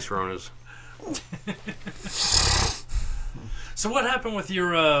 Late case Ronas. So what happened with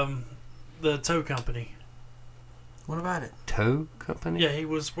your the tow company? What about it? Tow company? Yeah, he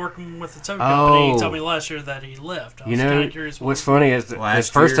was working with the tow company. He Oh. told me last year that he left. I was You know, kind of curious. what's funny is the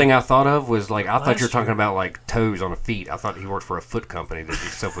Last first year. thing I thought of was like I thought you were Last talking year. about like toes on the feet. I thought he worked for a foot company that did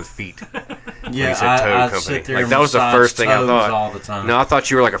stuff with feet. Yeah, he said tow I company. sit there Like, and that was the massage first thing I toes thought. all the time. No, I thought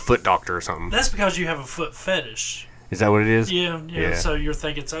you were like a foot doctor or something. That's because you have a foot fetish. Is that what it is? Yeah. So you're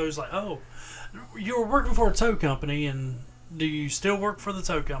thinking tows, like, oh, you were working for a tow company, and do you still work for the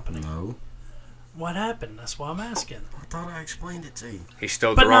tow company? No. What happened? That's why I'm asking. I thought I explained it to you. He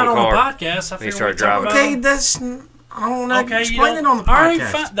stole But the wrong not car. on the podcast. I figured started we'd talk driving. about Okay, that's. I don't want to you explain don't- it on the podcast. All right,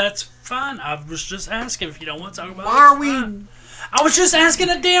 fine. That's fine. I was just asking if you don't want to talk about it. Why are it's we. fine. I was just asking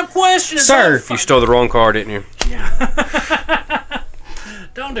a damn question. It's Sir, not You stole the wrong car, didn't you?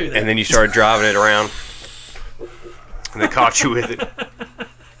 Don't do that. And then you started driving it around, and they caught you with it.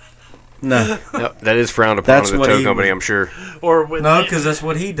 No. Yep, that is frowned upon That's in the what tow he company, was- I'm sure. or with No, because that's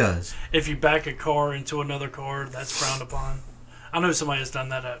what he does. if you back a car into another car, that's frowned upon. I know somebody has done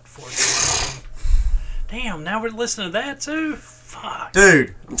that at Ford. Damn, now we're listening to that too? Fuck.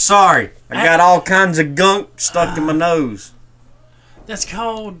 Dude, I'm sorry. I got all kinds of gunk stuck in my nose. That's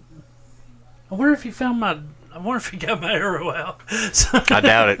called. I wonder if he found my. I wonder if he got my arrow out. So, I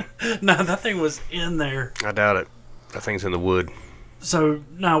doubt it. no, that thing was in there. I doubt it. That thing's in the wood. So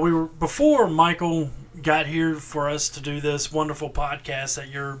now we were before Michael got here for us to do this wonderful podcast that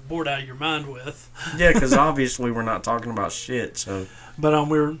you're bored out of your mind with. Yeah, because obviously we're not talking about shit, so. But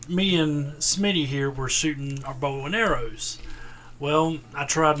me and Smitty here were shooting our bow and arrows. Well, I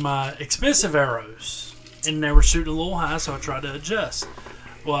tried my expensive arrows, and they were shooting a little high, so I tried to adjust.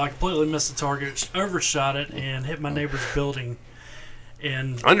 Well, I completely missed the target, overshot it, and hit my neighbor's building.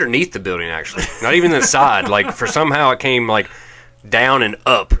 And Underneath the building, actually. Not even the side. Like, for somehow it came, like, down and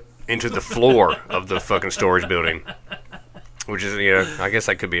up into the floor of the fucking storage building. Which is, I guess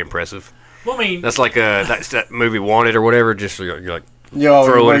that could be impressive. well, I mean, That's like that's that movie Wanted or whatever. Just, you're like, Yo,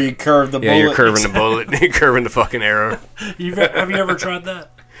 Throw where it. you curve the bullet. yeah, you're curving the bullet. You're curving the fucking arrow. have you ever tried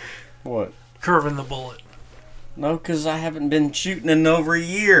that? What? Curving the bullet. No, because I haven't been shooting in over a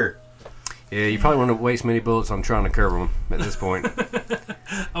year. Yeah, you probably want to waste many bullets on trying to curve them at this point.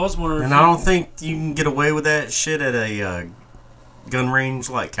 I was wondering. And I don't think you can get away with that shit at a gun range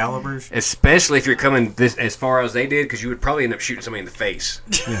like Calibers. Especially if you're coming this as far as they did, because you would probably end up shooting somebody in the face.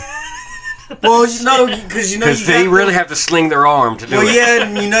 Well, because Because they really have to sling their arm to do Well, it. yeah,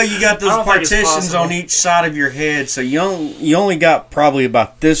 and you got I those don't think it's partitions possible. on each side of your head, so you only got probably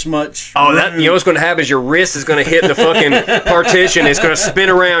about this much. Oh, that room. you know what's going to happen is your wrist is going to hit the fucking partition. It's going to spin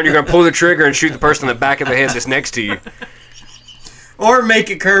around. You're going to pull the trigger and shoot the person in the back of the head that's next to you. Or make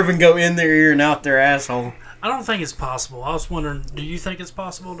it curve and go in their ear and out their asshole. I don't think it's possible. I was wondering, do you think it's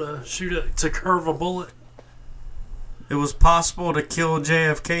possible to to curve a bullet? It was possible to kill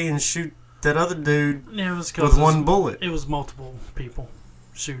JFK and shoot that other dude Yeah, it was because with one bullet. it was multiple people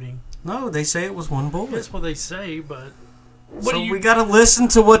shooting. No, they say it was one bullet. That's what they say, but What we gotta listen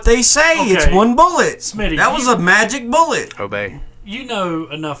to what they say. Okay. It's one bullet. Smitty, that was a magic bullet. Obey. You know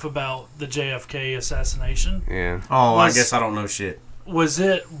enough about the JFK assassination. Yeah. Oh, I guess I don't know shit. Was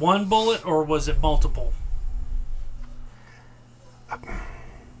it one bullet or was it multiple?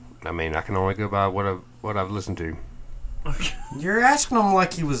 I mean, I can only go by what I've listened to. Okay. You're asking him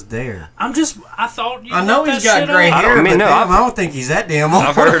like he was there. I thought you I know looked he's that got shit gray up. hair, I mean, but no, damn, I don't think he's that damn old.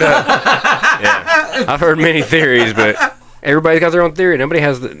 I've heard I've heard many theories, but everybody's got their own theory. Nobody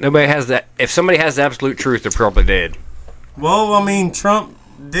has that. If somebody has the absolute truth, they're probably dead. Well, I mean, Trump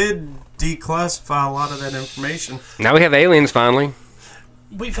did declassify a lot of that information. Now we have aliens finally.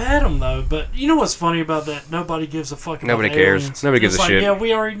 We've had them though, but you know what's funny about that? Nobody gives a fuck. Nobody about cares. aliens. Nobody gives It's a shit. Yeah,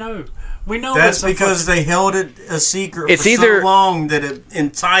 we already know. We know That's it's a because they held it a secret It's for either- so long that it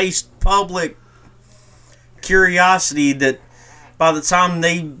enticed public curiosity that by the time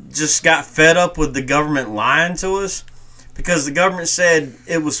they just got fed up with the government lying to us, because the government said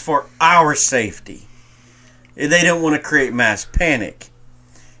it was for our safety. They didn't want to create mass panic.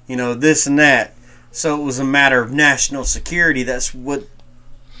 You know, this and that. So it was a matter of national security. That's what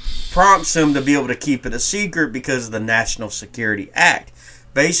prompts them to be able to keep it a secret because of the National Security Act.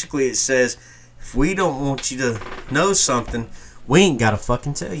 Basically, it says, if we don't want you to know something, we ain't got to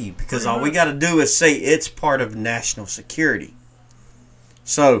fucking tell you. Because all we got to do is say it's part of national security.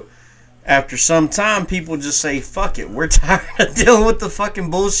 So, after some time, people just say, fuck it. We're tired of dealing with the fucking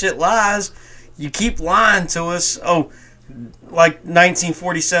bullshit lies. You keep lying to us. Oh, like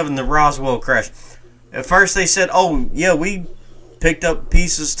 1947, the Roswell crash. At first they said, oh, yeah, we picked up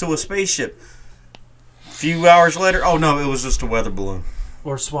pieces to a spaceship. A few hours later, oh no, it was just a weather balloon.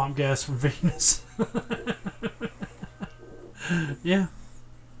 or swamp gas from Venus. Yeah.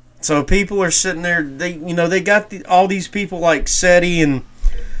 So people are sitting there. They got all these people like SETI and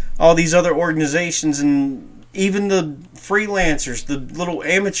all these other organizations, and even the freelancers, the little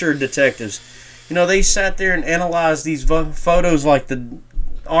amateur detectives. They sat there and analyzed these photos, like the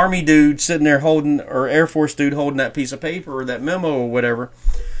Army dude sitting there holding, or Air Force dude holding that piece of paper or that memo or whatever.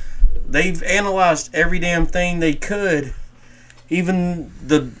 They've analyzed every damn thing they could. Even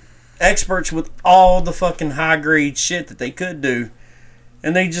the experts with all the fucking high grade shit that they could do.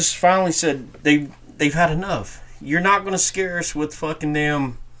 And they just finally said they've had enough. You're not going to scare us with fucking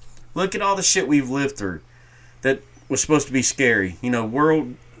damn... Look at all the shit we've lived through that was supposed to be scary.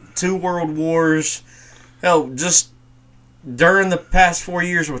 2 world wars. Hell, just during the past 4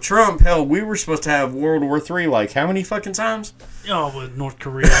 years with Trump, hell, we were supposed to have World War III like how many fucking times? Oh, with North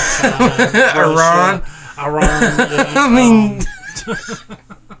Korea, China, Iran. Yeah, I mean,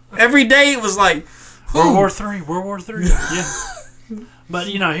 every day it was like... World War III, yeah. But,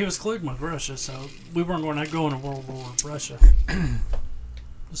 he was colluding with Russia, so we weren't going to go into World War with Russia.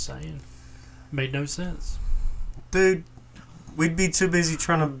 Just saying. Made no sense. Dude, we'd be too busy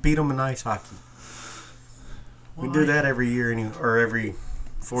trying to beat them in ice hockey. We do that every year, or every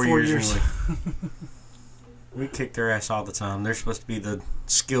 4 years anyway. We kick their ass all the time. They're supposed to be the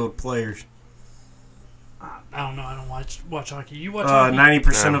skilled players. I don't know. I don't watch hockey. You watch hockey?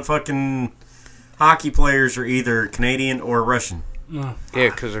 90% of fucking hockey players are either Canadian or Russian. No. Yeah,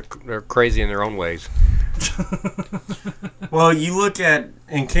 because they're crazy in their own ways. Well, you look at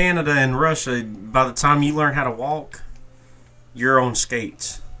in Canada and Russia, by the time you learn how to walk, you're on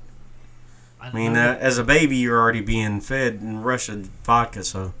skates. I mean, as a baby, you're already being fed in Russia vodka,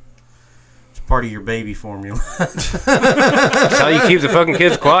 so it's part of your baby formula. That's how you keep the fucking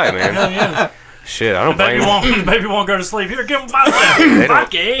kids quiet, man. Hell yeah. Shit, I don't The blame them. the baby won't go to sleep. Here, give him vodka.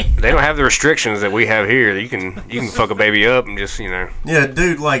 Vodka. They don't have the restrictions that we have here. You can fuck a baby up and just, Yeah,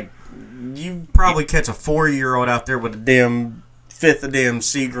 dude, like, you probably catch a 4-year-old out there with a damn fifth of damn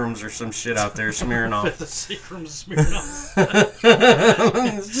Seagrams or some shit out there smearing off. Fifth of Seagrams smearing off.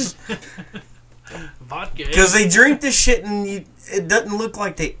 Vodka. Because they drink this shit and it doesn't look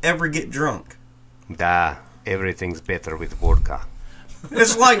like they ever get drunk. Da, everything's better with vodka.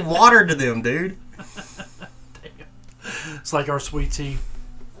 It's like water to them, dude. It's like our sweet tea.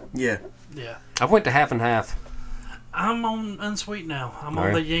 Yeah. Yeah. I went to half and half. I'm on unsweet now. I'm All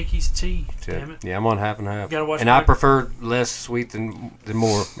on right. the Yankees tea. Damn it. Yeah, I'm on half and half. Gotta watch and my- I prefer less sweet than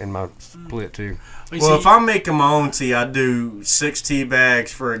more in my split too. Well, if I'm making my own tea, I do 6 tea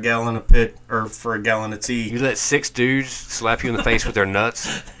bags for a gallon of for a gallon of tea. You let 6 dudes slap you in the face with their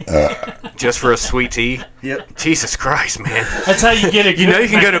nuts just for a sweet tea? Yep. Jesus Christ, man. That's how you get it. You know you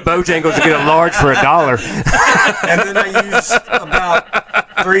can go to Bojangles and get a large for $1. And then I use about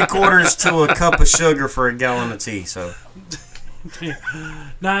 3/4 to a cup of sugar for a gallon of tea. So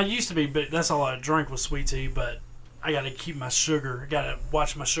Now, it used to be, but that's all I drank was sweet tea, but I gotta keep my sugar. Gotta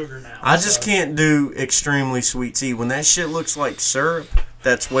watch my sugar now. I just can't do extremely sweet tea. When that shit looks like syrup,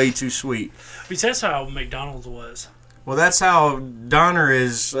 that's way too sweet. Because that's how McDonald's was. Well, that's how Donner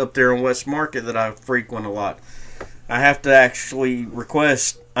is up there in West Market that I frequent a lot. I have to actually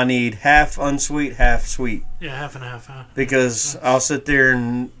request, I need half unsweet, half sweet. Yeah, half and half, huh? Because I'll sit there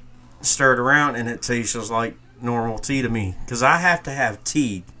and stir it around and it tastes just like normal tea to me. Because I have to have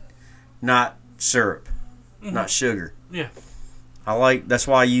tea, not syrup, not sugar. Yeah. That's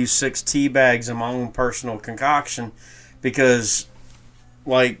why I use 6 tea bags in my own personal concoction. Because,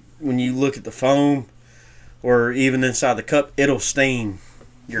 like, when you look at the foam, or even inside the cup, it'll stain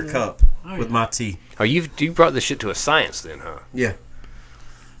your cup with my tea. Oh, you brought this shit to a science then, huh? Yeah.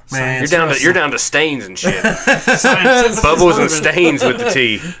 Man, you're down to stains and shit. Bubbles and stains with the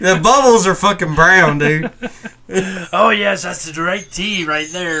tea. The bubbles are fucking brown, dude. Oh yes, that's the direct tea right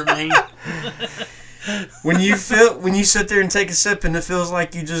there, man. When you sit there and take a sip and it feels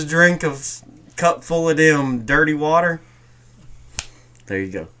like you just drank a cup full of them dirty water, there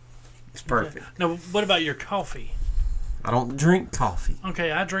you go. It's perfect. Now, what about your coffee? I don't drink coffee.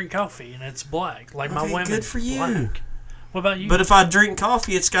 Okay, I drink coffee and it's black. Like my Okay, women. good for you. Black. What about you? But if I drink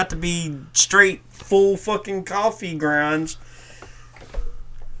coffee, it's got to be straight, full fucking coffee grinds.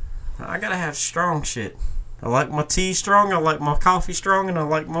 I gotta have strong shit. I like my tea strong, I like my coffee strong, and I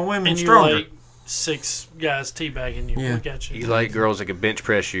like my women and you stronger. like 6 guys teabagging you. Yeah. We got you. You like girls that can bench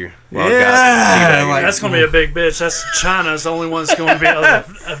press you. Yeah, guys like- That's going to be a big bitch. That's China's the only one that's going to be able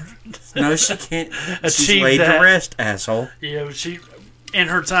to No, she can't. She's achieve laid that. to rest, asshole. Yeah, but in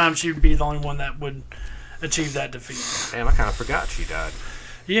her time, she would be the only one that would achieve that defeat. Damn, I kind of forgot she died.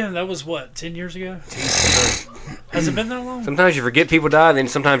 Yeah, that was what, 10 years ago? Has it been that long? Sometimes you forget people die, then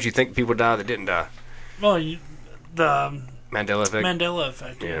sometimes you think people die that didn't die. Well, the Mandela effect. Mandela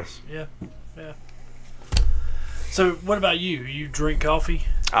effect. Yeah. Yes. Yeah. So, what about you? You drink coffee?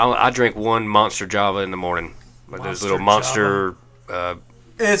 I drink one Monster Java in the morning. Like those little monster.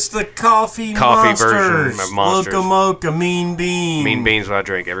 It's the coffee Version monsters. of Monsters. Loca Mocha, Mean Bean. Mean beans what I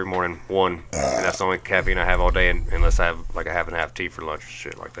drink every morning. One. And that's the only caffeine I have all day unless I have like a half and half tea for lunch or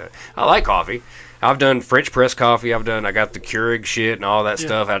shit like that. I like coffee. I've done French press coffee. I got the Keurig shit and all that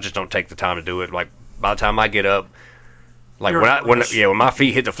stuff. I just don't take the time to do it. Like by the time I get up, like when my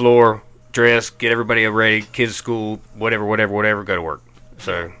feet hit the floor, dress, get everybody ready, kids to school, whatever, go to work.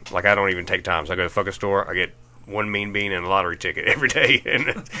 So like I don't even take time. So I go to the fucking store, I get one mean bean and a lottery ticket every day,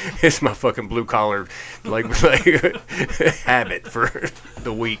 and it's my fucking blue collar like habit for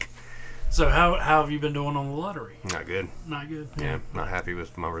the week. So how have you been doing on the lottery? Not good. Not good. Yeah, not happy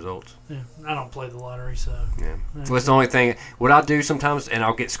with my results. Yeah. I don't play the lottery, so. Yeah. So that's the only thing. What I do sometimes, and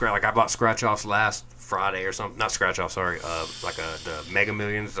I'll get like I bought scratch offs last Friday or something. Not scratch offs, sorry. The Mega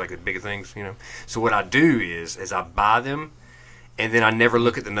Millions, like the bigger things, you know. So what I do is I buy them, and then I never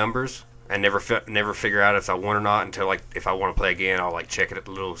look at the numbers. I never figure out if I won or not until like if I want to play again, I'll like check it at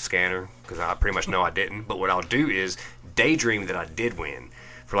the little scanner because I pretty much know I didn't. But what I'll do is daydream that I did win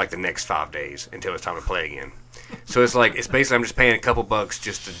for like the next 5 days until it's time to play again. So it's basically I'm just paying a couple bucks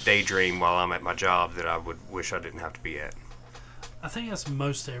just to daydream while I'm at my job that I would wish I didn't have to be at. I think that's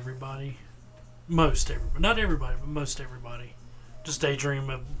most everybody. Most everybody, not everybody, but most everybody, just daydream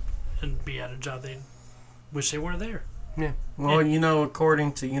of and be at a job they wish they weren't there. Yeah. Well, you know,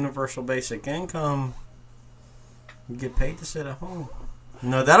 according to Universal Basic Income, you get paid to sit at home.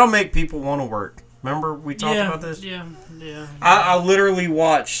 No, that'll make people want to work. Remember we talked about this? Yeah. I literally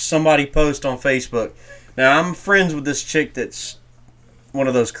watched somebody post on Facebook. Now, I'm friends with this chick that's one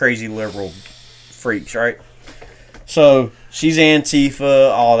of those crazy liberal freaks, right? So, she's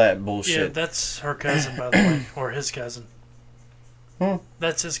Antifa, all that bullshit. Yeah, that's her cousin, by the way. Or his cousin.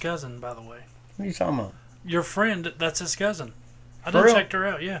 That's his cousin, by the way. What are you talking about? Your friend, that's his cousin. I For done real? checked her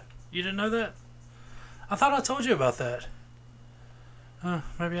out, yeah. You didn't know that? I thought I told you about that.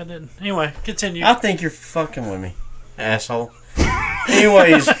 Maybe I didn't. Anyway, continue. I think you're fucking with me, asshole.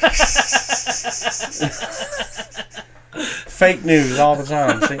 Anyways. Fake news all the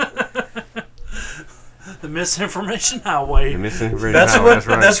time, see? The misinformation highway.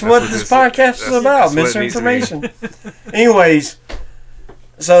 That's what this podcast is about, misinformation. Anyways,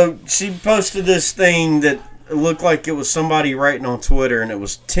 so she posted this thing that looked like it was somebody writing on Twitter, and it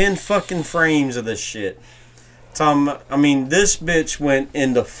was 10 fucking frames of this shit. I mean, this bitch went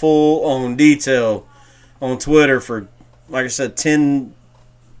into full-on detail on Twitter for, like I said, 10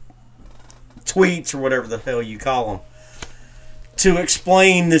 tweets or whatever the hell you call them, to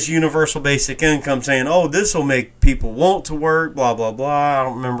explain this universal basic income, saying, oh, this will make people want to work, blah, blah, blah. I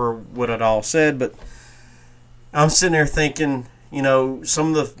don't remember what it all said, but I'm sitting there thinking, you know,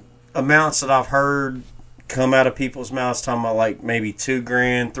 some of the amounts that I've heard come out of people's mouths talking about like maybe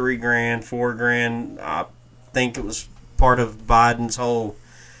 $2,000, $3,000, $4,000. I think it was part of Biden's whole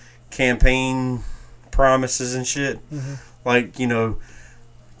campaign promises and shit. Mm-hmm. Like,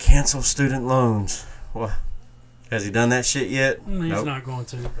 cancel student loans. Well, has he done that shit yet? He's Nope. not going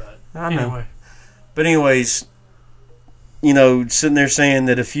to, but I know. anyway. But anyways, sitting there saying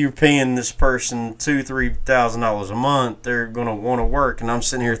that if you're paying this person $2,000-$3,000 a month, they're gonna want to work, and I'm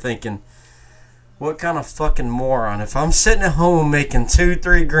sitting here thinking, what kind of fucking moron? If I'm sitting at home making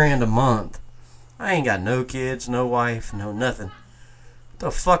 $2-3 a month, I ain't got no kids, no wife, no nothing. What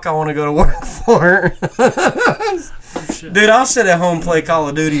the fuck I want to go to work for? Dude, I'll sit at home, play Call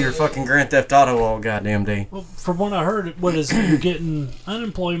of Duty or fucking Grand Theft Auto all goddamn day. Well, from what I heard, what is it? You're getting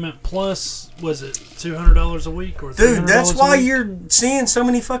unemployment plus, was it $200 a week or $300 Dude, that's why a week? you're seeing so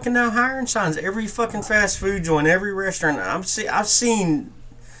many fucking now hiring signs. Every fucking fast food joint, every restaurant. I've seen,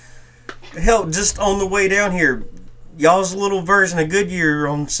 hell, just on the way down here, y'all's little version of Goodyear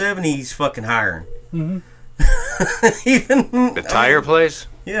on 70's fucking hiring. Mm-hmm. Even The tire place?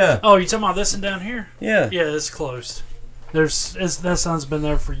 Yeah. Oh, you talking about this one down here? Yeah. Yeah, it's closed. That sign's been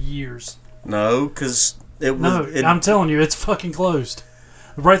there for years. No, because it was. No, I'm telling you, it's fucking closed.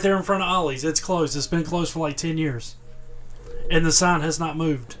 Right there in front of Ollie's, it's closed. It's been closed for like 10 years. And the sign has not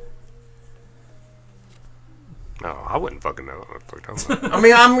moved. No, I wouldn't fucking know what the fuck I'm talking about. I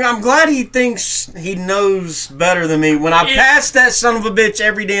mean, I'm glad he thinks he knows better than me when I pass that son of a bitch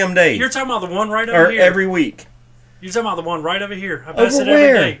every damn day. You're talking about the one right over or here. every week. You're talking about the one right over here. I pass Over it every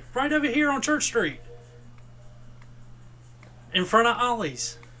where? day. Right over here on Church Street. In front of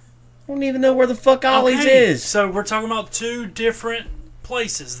Ollie's. I don't even know where the fuck Ollie's Okay, is. So we're talking about two different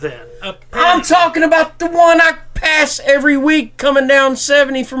places then. I'm talking about the one I pass every week coming down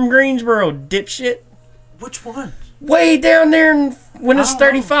 70 from Greensboro, dipshit. Which one? Way down there when it's I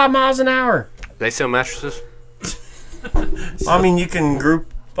don't 35 miles an hour. They sell mattresses? I mean, you can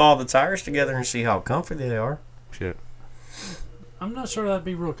group all the tires together and see how comfy they are. Shit. I'm not sure that'd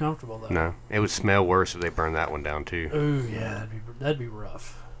be real comfortable though. No. It would smell worse if they burned that one down too. Ooh, yeah, that'd be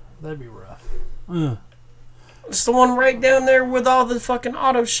rough. That'd be rough. It's the one right down there with all the fucking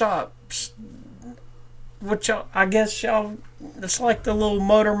auto shops. Which I guess y'all, it's like the little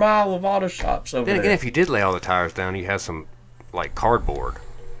motor mile of auto shops over Then there. again, if you did lay all the tires down, you have some like cardboard.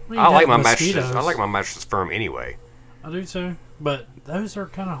 Well, I like you'd my have mattresses. mosquitoes. I like my mattresses firm anyway. I do too, but those are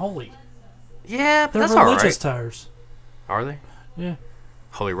kind of holy. Yeah, but They're that's all religious right. tires. Are they? Yeah.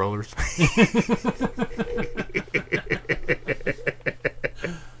 Holy rollers.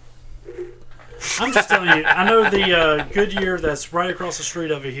 I'm just telling you. I know the Goodyear that's right across the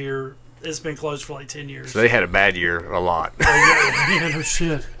street over here. It's been closed for like 10 years. So they had a bad year a lot. Yeah, no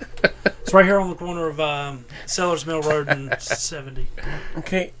shit. It's right here on the corner of Sellers Mill Road and 70.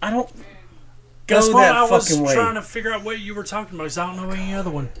 Okay, I don't That's go why that I was fucking way. trying to figure out what you were talking about because I don't know any other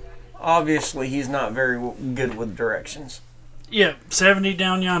one. Obviously, he's not very good with directions. Yeah, 70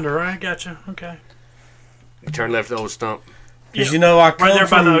 down yonder. I gotcha. Okay. You turn left at the old stump. Because Yeah, I come there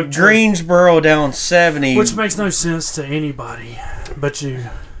by the from oak tree. Greensboro down 70. Which makes no sense to anybody but you.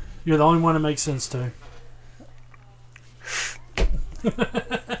 You're the only one it makes sense to.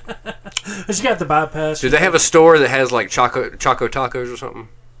 But you got the bypass. Do they have a store that has like Choco Tacos or something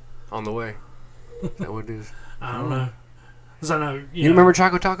on the way? Is that what it is? I don't know. 'Cause I know. You remember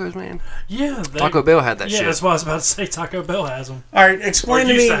Choco Tacos, man? Yeah. Taco Bell had that yeah, shit. that's what I was about to say. Taco Bell has them. All right, explain Or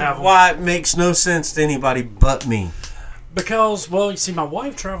to used me to have 'em. why it makes no sense to anybody but me. Because, well, you see, my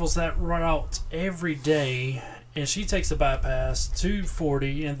wife travels that route every day, and she takes the bypass to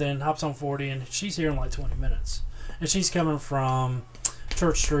 40 and then hops on 40, and she's here in like 20 minutes. And she's coming from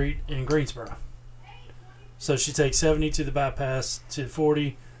Church Street in Greensboro. So she takes 70 to the bypass to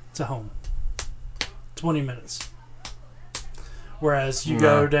 40 to home. 20 minutes. Whereas you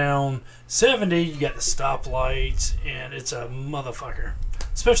go down 70, you got the stoplights, and it's a motherfucker.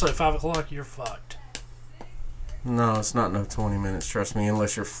 Especially at 5 o'clock, you're fucked. No, it's not no 20 minutes, trust me,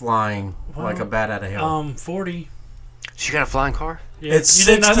 unless you're flying like a bat out of hell. 40. She got a flying car? Yeah, It's you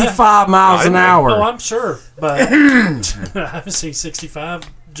didn't know that? 65 miles an hour. Oh, I'm sure, but I haven't seen 65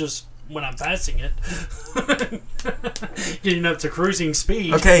 just when I'm passing it. Getting up to cruising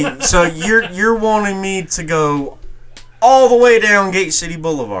speed. Okay, so you're wanting me to go all the way down Gate City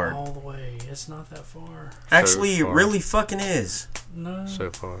Boulevard. All the way. It's not that far. Actually, So it far. really fucking is. No. So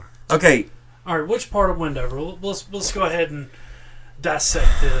far. Okay, All right, which part of Wendover? Let's go ahead and dissect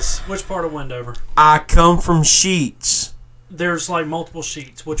this. Which part of Wendover? I come from Sheets. There's like multiple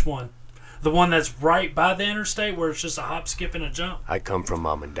sheets. Which one? The one that's right by the interstate where it's just a hop, skip, and a jump? I come from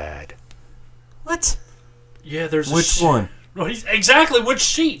mom and dad. What? Yeah, there's a Which one? Well, exactly, which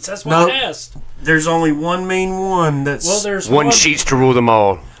sheets? That's what Nope. I asked. There's only one main one that's... Well, there's One Sheets to rule them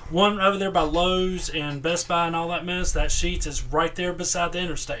all. one over there by Lowe's and Best Buy and all that mess. That Sheets is right there beside the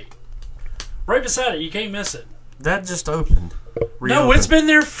interstate. Right beside it. You can't miss it. That just opened. No, it's been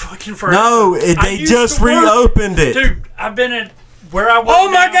there fucking forever. No, they just reopened it. Dude, I've been at where I work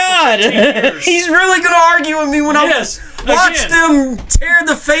Oh my now God! for 15 years. He's really gonna argue with me when Yes, I watch them tear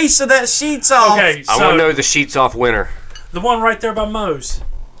the face of that Sheets off. Okay, I so want to know the Sheets off winner. the one right there by Moe's.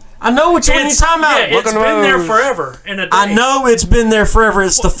 I know which one you're talking about. Yeah, it's been there forever. In a day. I know it's been there forever.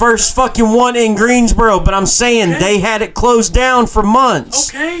 It's the first fucking one in Greensboro, but I'm saying they had it closed down for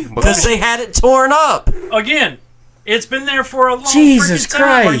months. Okay. Because they had it torn up. Again, it's been there for a long Jesus freaking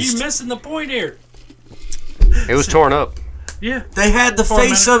time. Are Christ. you missing the point here? It was torn up. Yeah. They had the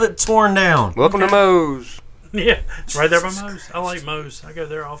face of it torn down. Welcome to Moe's. Yeah. It's right there by Moe's. I like Moe's. I go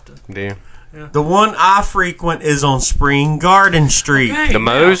there often. Yeah. The one I frequent is on Spring Garden Street. Okay, The now,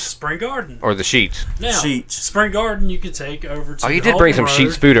 Moe's? Spring Garden. Or the Sheets. Now, Sheets. Spring Garden you could take over to Oh, you did bring some Holden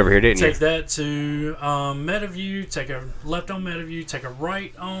Sheets Road, food over here, didn't you? Take that to Meadowview, take a left on Meadowview, take a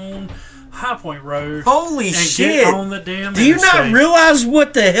right on High Point Road. Holy and shit. Get on the damn Do you not interstate. realize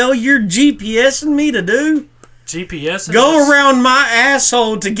what the hell you're GPSing me to do? GPS? Go around my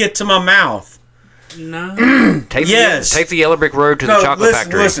asshole to get to my mouth. No. Take Yes. take the Yellow Brick Road to the chocolate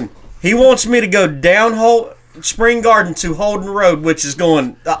factory. Listen. He wants me to go down Spring Garden to Holden Road, which is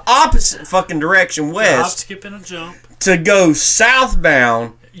going the opposite fucking direction Hop, west, skip, and a jump. to go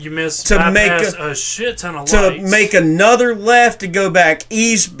southbound You missed To bypass make a shit ton of to lights. make another left to go back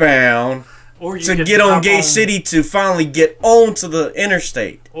eastbound or you to could get on hop Gate City to finally get onto the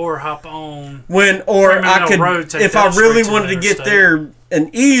interstate. or hop on. Or Freeman I Mill could, Road, take if that I really straight to wanted the to get interstate. there an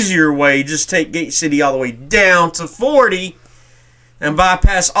easier way, just take Gate City all the way down to 40 and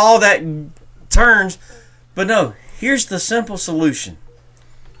bypass all that turns. But no, here's the simple solution.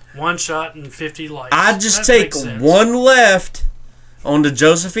 One shot and 50 lights. I just That take makes sense. one left onto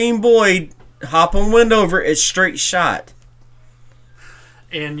Josephine Boyd, hop on Wendover, it's straight shot.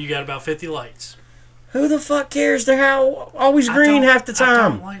 And you got about 50 lights. Who the fuck cares? They're always green half the I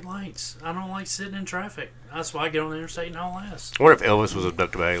time. don't like lights. I don't like sitting in traffic. That's why I get on the interstate and all last. I wonder if Elvis was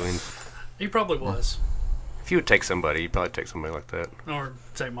abducted by aliens. He probably was. If you would take somebody, you'd probably take somebody like that. Or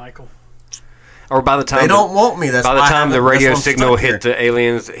say Michael. Or by the time They don't want me. That's by the why I time the haven't- that's radio why I'm signal stuck hit here. the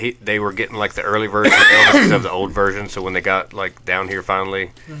aliens, they were getting like the early version of Elvis instead of the old version. So when they got like down here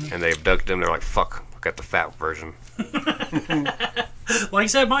finally, and they abducted them, they're like, "Fuck, I got the fat version." Like I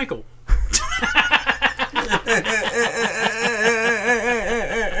said, Michael.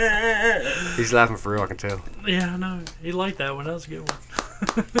 He's laughing for real, I can tell. Yeah, I know. He liked that one. That was a good one.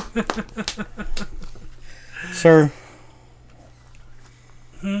 Sir,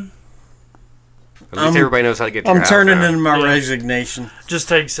 At least everybody knows how to get to your I'm house turning now. in my Yeah. resignation. Just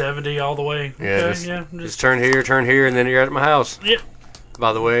take 70 all the way. Yeah, Okay, just, yeah. just turn here, and then you're at my house. Yeah.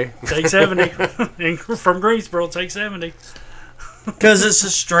 By the way, Take 70. And from Greensboro, take 70. Because it's a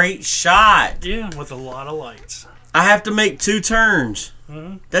straight shot. Yeah, with a lot of lights. I have to make 2 turns.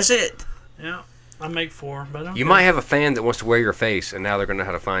 Mhm. That's it. Yeah, I make 4, but okay. you might have a fan that wants to wear your face, and now they're gonna know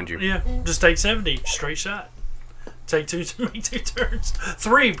how to find you. Yeah, just take 70, straight shot. Take 2, make 2 turns.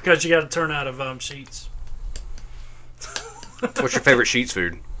 3 because you got to turn out of sheets. What's your favorite Sheets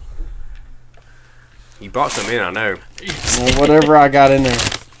food? You brought some in, I know. Well, whatever I got in there.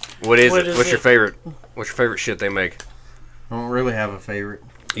 What is What it? is What's your it? favorite? What's your favorite shit they make? I don't really have a favorite.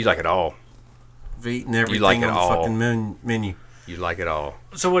 You like it all. I've eaten everything like it on the all. fucking menu. You like it all.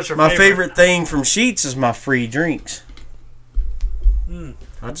 So what's your My favorite thing from Sheets is my free drinks. Mm.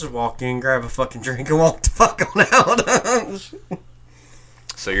 I just walk in, grab a fucking drink, and walk the fuck on out.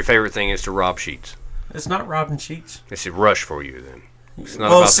 So your favorite thing is to rob Sheets. It's not robbing Sheets. It's a rush for you then. It's not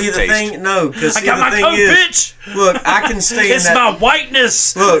Well, about see the the taste. thing, no, because I got my the coat, thing is, bitch. look, I can stay in It's that. my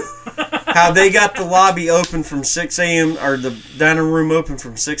whiteness. Look, how they got the lobby open from 6 a.m. or the dining room open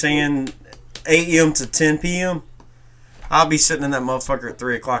from 6 a.m. to 10 p.m. I'll be sitting in that motherfucker at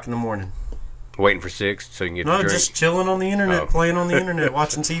 3 o'clock in the morning. Waiting for 6 so you can get No, the drink. just chilling on the internet, Oh. playing on the internet,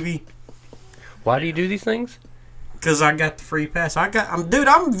 watching TV. Why do you do these things? Because I got the free pass. I'm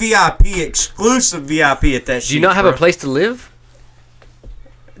VIP, exclusive VIP at that shit. Do you not have a place to live?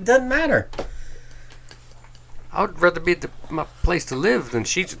 It doesn't matter. I would rather be at my place to live than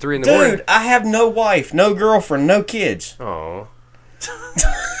Sheets at 3 in the morning. Dude, I have no wife, no girlfriend, no kids. Oh.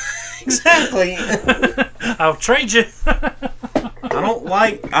 Exactly. I'll trade you. I don't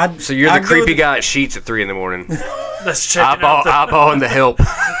like. So you're the creepy guy at Sheets at 3 in the morning. That's checking out. Eyeballing the help.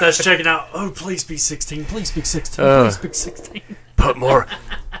 That's checking out. Oh, please be 16. Please be 16. Please be 16. Put more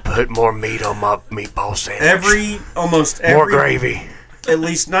meat on my meatball sandwich. Almost every more gravy. at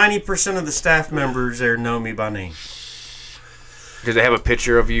least 90% of the staff members there know me by name. Do they have a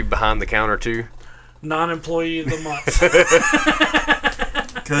picture of you behind the counter too? Non-employee of the month.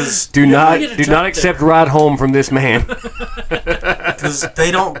 Because Do not accept ride home from this man.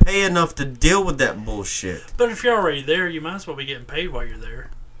 they don't pay enough to deal with that bullshit. But if you're already there, you might as well be getting paid while you're there.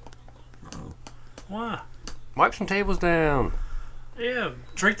 No. Why? Wipe some tables down. Yeah,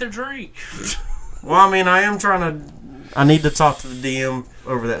 drink their drink. Well, I mean, I need to talk to the DM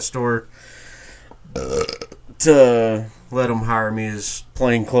over that store to let them hire me as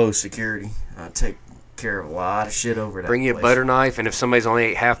plainclothes security. I take care of a lot of shit over that. Bring you a place. butter knife, and if somebody's only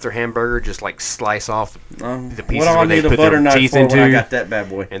ate half their hamburger, just like slice off the pieces what do I where they need a put butter their knife teeth for into, when I got that bad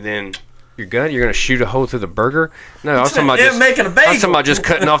boy? and then your gun, you're gonna shoot a hole through the burger. No, I was talking about Yeah, just making a I was talking bagel. about just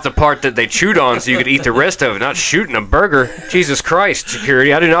cutting off the part that they chewed on so you could eat the rest of it, not shooting a burger. Jesus Christ,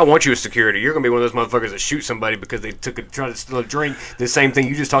 security! I do not want you as security. You're gonna be one of those motherfuckers that shoot somebody because they tried to steal a drink. The same thing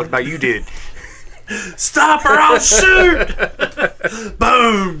you just talked about. You did. Stop or I'll shoot!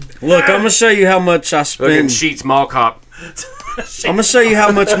 Boom! Look, I'm gonna show you how much I Look at spend. Sheets Mall Cop. I'm gonna show you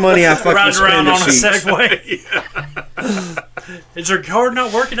how much money I fucking Riding around spend on at a Sheetz. Segway. Is your card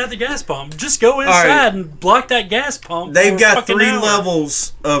not working at the gas pump? Just go inside right. and block that gas pump. They've for a got fucking 3 hour.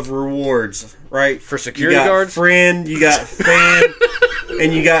 levels of rewards, right? For security you got guards? friend, you got fan,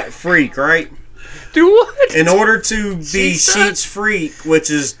 and you got freak, right? Do what? In order to be Sheetz Sheetz Freak, which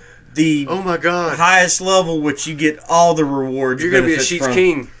is the Oh my God! highest level, which you get all the rewards. You're gonna be a benefits Sheets from,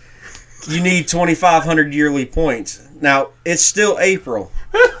 king. You need 2,500 yearly points. Now it's still April.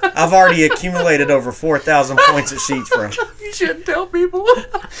 I've already accumulated over 4,000 points at Sheetz Freak. You shouldn't tell people.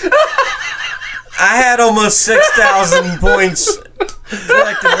 I had almost 6,000 points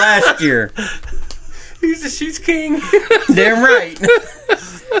collected last year. He's the Sheets king. Damn right.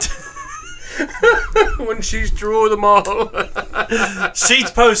 When she's through them all.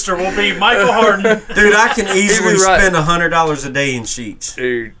 Sheets poster will be Michael Harden. Dude, I can easily You're right. spend $100 a day in Sheetz.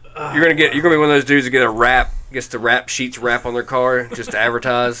 Dude, you're gonna be one of those dudes that gets the wrap Sheets wrap on their car just to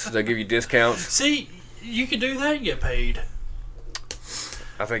advertise. They'll give you discounts. See, you can do that and get paid.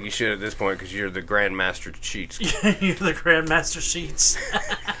 I think you should at this point because you're the grandmaster Sheets. You're the Grandmaster Sheets.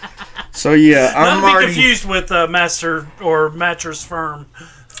 So yeah, I'm Not to be already confused with Master or Mattress Firm.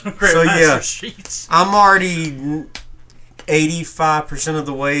 Grandmaster yeah. Sheets. I'm already 85% of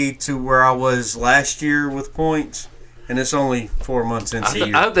the way to where I was last year with points, and it's only 4 months into the I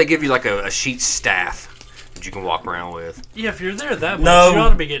year. hope they give you like a Sheets staff that you can walk around with. Yeah, if you're there that much, No. you ought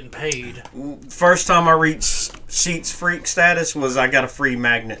to be getting paid. First time I reached Sheetz Freak status was I got a free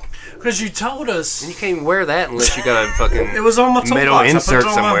magnet. Because you told us. And you can't even wear that unless you got a fucking. It was on my toolbox. Metal I put it insert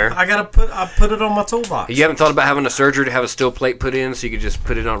on somewhere. I put it on my toolbox. You haven't thought about having a surgery to have a steel plate put in so you could just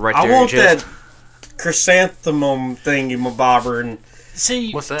put it on right there I in your want chest? that chrysanthemum thing in my bobber and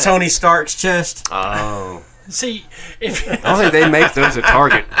See, What's that? Tony Stark's chest. Oh. see, if I don't think they make those at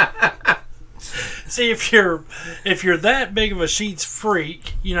Target. if you're that big of a Sheets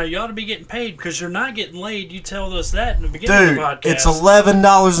freak, you know you ought to be getting paid because you're not getting laid. You told us that in the beginning Dude, of the podcast. it's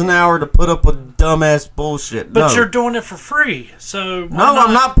 $11 an hour to put up with dumbass bullshit. But no. you're doing it for free, so why No,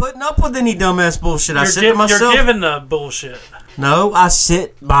 I'm not putting up with any dumbass bullshit. I You're, sit to myself. you're giving the bullshit. No, I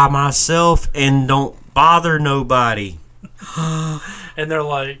sit by myself and don't bother nobody. And they're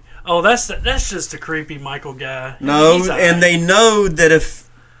like, "Oh, that's just a creepy Michael guy." No, He's all and right. they know that if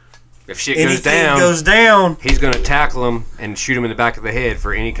If shit anything goes down, he's going to tackle him and shoot him in the back of the head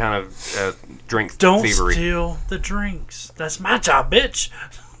for any kind of drink don't thievery. steal the drinks. That's my job, bitch.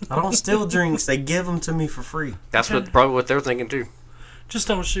 I don't steal drinks. They give them to me for free. That's probably what they're thinking too. Just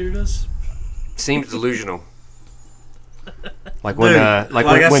don't shoot us. Seems delusional. Like Dude, like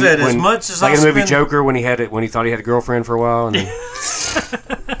I said, as much as like I in the movie spend- Joker when he thought he had a girlfriend for a while and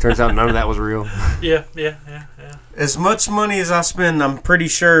then turns out none of that was real. Yeah. As much money as I spend, I'm pretty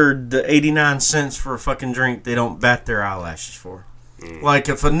sure the 89 cents for a fucking drink they don't bat their eyelashes for. Like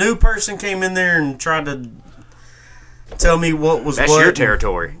if a new person came in there and tried to tell me what was That's what, your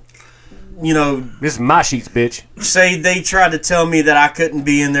territory. You know, This is my sheets, bitch. say they tried to tell me that I couldn't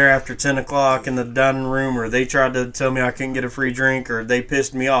be in there after 10 o'clock in the dining room, or they tried to tell me I couldn't get a free drink, or they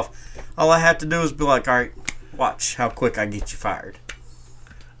pissed me off. All I have to do is be like, all right, watch how quick I get you fired.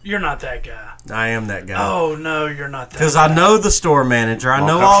 You're not that guy. I am that guy. Oh no, you're not that. Because guy. I know the store manager. I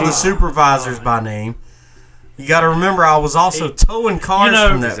know Walk up all the sheet. supervisors by name. You got to remember, I was also towing cars You know-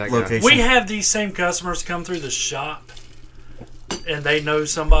 from He's that that guy. location. We have these same customers come through the shop, and they know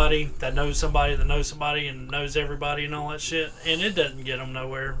somebody that knows somebody that knows somebody and knows everybody and all that shit, and it doesn't get them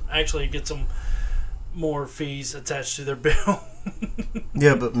nowhere. Actually, it gets them more fees attached to their bill.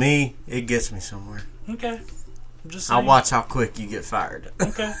 Yeah, but me, it gets me somewhere. Okay. Just saying. I'll watch how quick you get fired.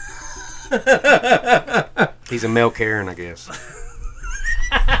 Okay. He's a male Karen, I guess.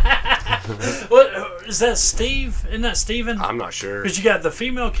 What is that, Steve? Isn't that Steven? I'm not sure. Because you got the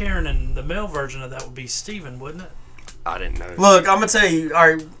female Karen and the male version of that would be Steven, wouldn't it? I didn't know. Look, I'm gonna tell you.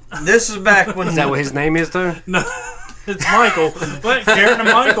 All right, this is back when. Is that what his name is, though? No, it's Michael. What? Karen and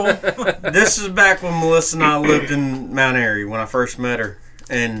Michael? This is back when Melissa and I lived in Mount Airy when I first met her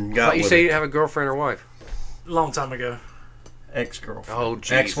and got. You with say her. you have a girlfriend or wife? Long time ago. Ex-girlfriend. Oh,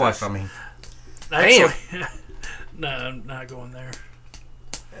 Jesus. Ex-wife. I mean. Actually, no, I'm not going there.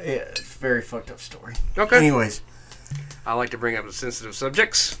 Yeah, it's a very fucked up story. Okay. Anyways. I like to bring up the sensitive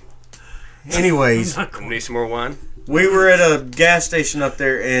subjects. Anyways. Need some more wine? We were at a gas station up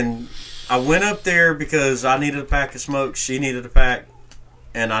there, and I went up there because I needed a pack of smokes. She needed a pack.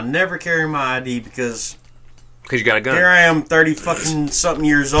 And I never carry my ID because you got a gun. here I am, 30 fucking something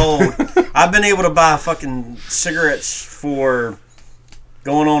years old. I've been able to buy fucking cigarettes for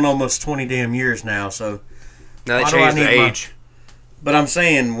going on almost 20 damn years now. So Now they why do I changed the need my- age. But I'm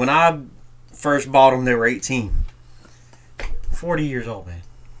saying, when I first bought them, they were 18. 40 years old, man.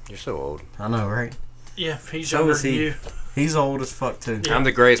 You're so old. I know, right? Yeah, he's So younger is than he. you. He's old as fuck, too. Yeah. I'm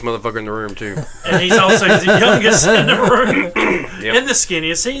the greatest motherfucker in the room, too. And he's also the youngest in the room. Yep. And the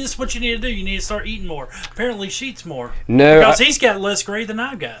skinniest. See, this is what you need to do. You need to start eating more. Apparently, she eats more. No. Because he's got less gray than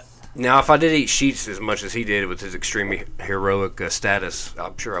I've got. Now, if I did eat sheets as much as he did with his extremely heroic status,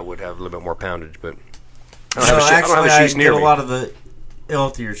 I'm sure I would have a little bit more poundage, but I don't have a actually, sheets I near get a me. lot of the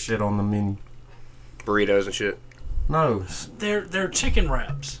healthier shit on the menu. Burritos and shit. No. They're chicken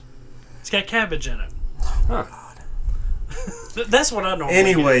wraps. It's got cabbage in it. Huh. That's what I normally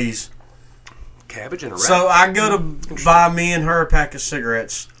Anyways, Cabbage and a wrap. so I go to buy me and her a pack of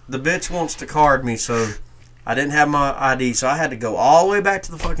cigarettes. The bitch wants to card me, so I didn't have my ID, so I had to go all the way back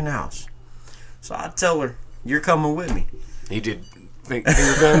to the fucking house. So I tell her, "You're coming with me." He did finger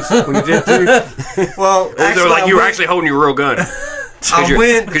guns when you did too. Well, They were like you were actually holding your real gun. I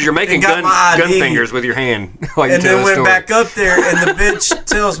went Because you're making and got gun my ID. fingers with your hand while you and tell then the went story. back up there, and the bitch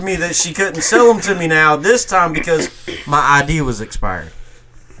tells me that she couldn't sell them to me now this time because my ID was expired.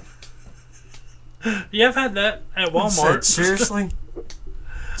 Yeah, I've had that at I Walmart. said, seriously?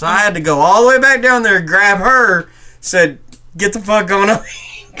 So I had to go all the way back down there, grab her, said, "Get the fuck on up,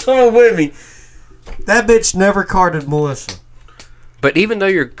 come on with me." That bitch never carded Melissa. But even though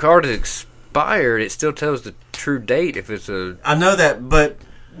your card is expired, it still tells the true date if it's a. I know that, but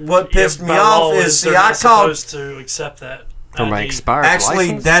what Yeah, pissed me by off law is, they're see, I not called. supposed to accept that. From my ID. expired Actually,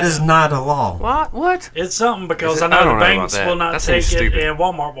 license? that is not a law. What? What? It's something because Is it? I know I the don't know about banks that. will not That take seems it, stupid. and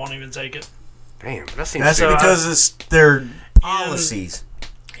Walmart won't even take it. Damn, that seems That's stupid. because it's their policies.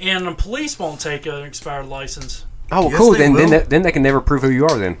 And the police won't take an expired license. Oh, Yes, cool. they Then will. then they can never prove who you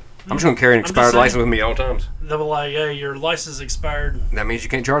are. Then I'm just gonna carry an I'm just expired saying. license with me at all times. They'll be like, "Hey, your license expired." That means you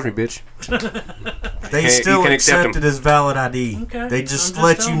can't charge me, bitch. They can't- still you can accept accept it as valid ID. Okay, They just I'm just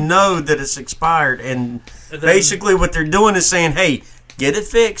let you telling you. know that it's expired, and And then- basically what they're doing is saying, "Hey, get it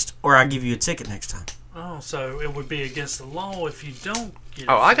fixed, or I'll give you a ticket next time." Oh, so it would be against the law if you don't get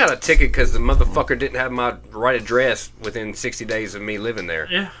Oh, it. I got a ticket because the motherfucker didn't have my right address within 60 days of me living there.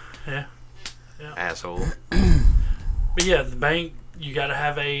 Yeah. Asshole. But yeah, the bank, you got to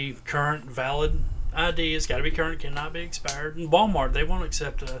have a current valid ID. It's got to be current, cannot be expired. And Walmart, they won't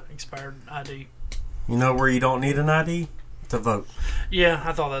accept a expired ID. You know where you don't need an ID? To vote. Yeah,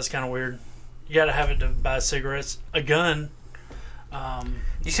 I thought that was kind of weird. You got to have it to buy cigarettes, a gun.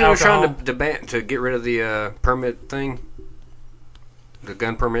 You see, we're trying alcohol. to get rid of the permit thing, the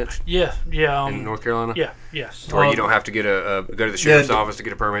gun permit Yeah. in North Carolina. Yeah, yes. Where you don't have to get go to the sheriff's Yeah, office to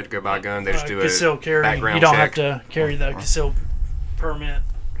get a permit to go buy a gun. They just do a concealed carry. background You don't check. have to carry the concealed permit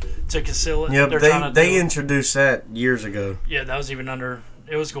to conceal it. Yeah, They're they trying to they do- introduced that years ago. Yeah, that was even under.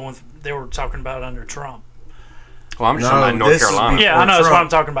 It was going. They were talking about it under Trump. Well, I'm just No, talking about North this is Carolina. before- Yeah, I know. That's what Trump. I'm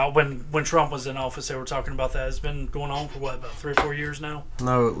talking about. When Trump was in office, they were talking about that. It's been going on for what, about 3 or 4 years now?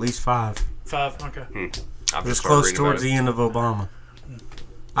 No, at least 5. 5. Okay. I'm It just was started close reading towards about the end of Obama.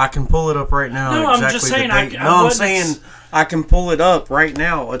 I can pull it up right now. No, I'm exactly just saying, The date. I No, I'm wasn't saying I can pull it up right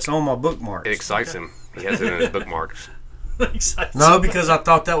now. It's on my bookmarks. It excites him. He has it in his bookmarks. No, because I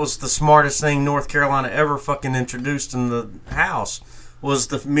thought that was the smartest thing North Carolina ever fucking introduced in the House was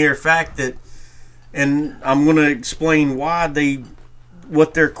the mere fact that, and I'm going to explain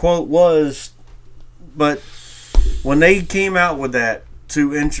what their quote was, but when they came out with that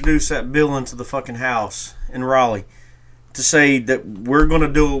to introduce that bill into the fucking House in Raleigh, to say that we're going to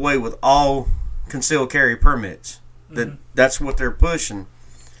do away with all concealed carry permits, that's what they're pushing.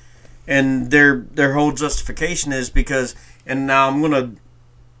 And their whole justification is because, and now I'm going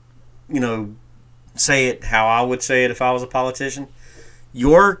to, say it how I would say it if I was a politician.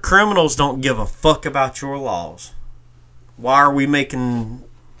 Your criminals don't give a fuck about your laws. Why are we making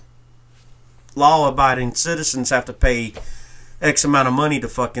law-abiding citizens have to pay X amount of money to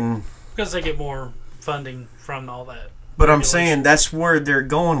fucking... Because they get more funding from all that. But I'm saying that's where they're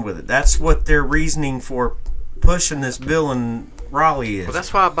going with it. That's what their reasoning for pushing this bill in Raleigh is. Well,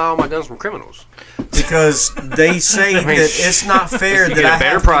 that's why I buy all my guns from criminals. Because they say that it's not fair you that get I a better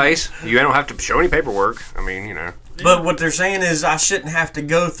have price. You don't have to show any paperwork. I mean, you know. But what they're saying is I shouldn't have to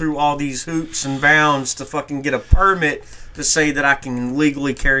go through all these hoops and bounds to fucking get a permit to say that I can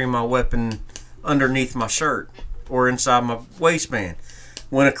legally carry my weapon underneath my shirt or inside my waistband.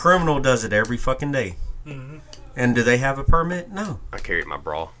 When a criminal does it every fucking day. Mm-hmm. And do they have a permit? No. I carry it in my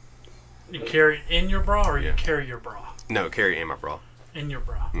bra. You carry it in your bra or you carry your bra? No, carry it in my bra. In your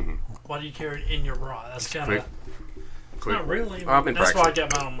bra. Mm-hmm. Why do you carry it in your bra? That's kind of... Not really. I've been That's practicing. why I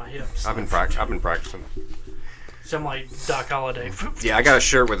got mine on my hips. I've been practicing. So I'm like Doc Holliday. Yeah, I got a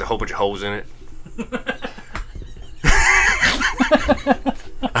shirt with a whole bunch of holes in it.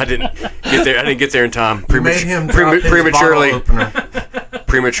 I didn't get there in time. Made him drop his prematurely. bottle opener.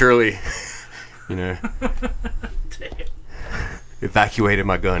 Prematurely, you know. Evacuated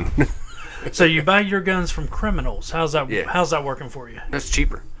my gun. So you buy your guns from criminals. How's that? Yeah. How's that working for you? That's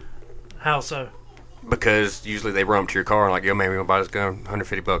cheaper. How so? Because usually they run up to your car and like, yo, man, we gonna buy this gun,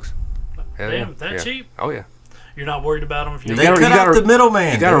 $150. Hell Damn, yeah. that Yeah. cheap? Oh yeah. You're not worried about them if you They gotta- cut you out gotta- the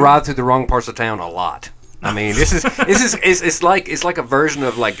middleman. You got to dude. ride through the wrong parts of town a lot. I mean, it's like a version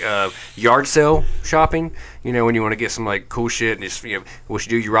of like yard sale shopping. You know, when you want to get some like cool shit, and just what you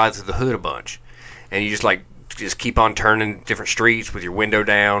do, you ride through the hood a bunch, and you just keep on turning different streets with your window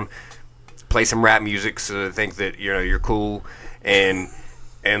down, play some rap music so they think that you're cool, and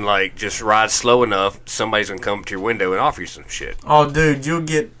like just ride slow enough, somebody's gonna come up to your window and offer you some shit. Oh, dude, you'll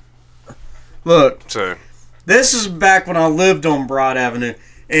get... Look, So this is back when I lived on Broad Avenue.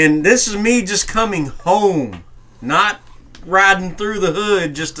 And this is me just coming home. Not riding through the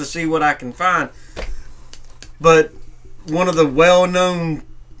hood just to see what I can find. But one of the well-known...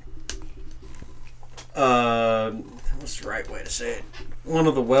 what's the right way to say it? One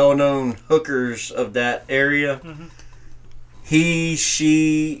of the well-known hookers of that area. Mm-hmm. He,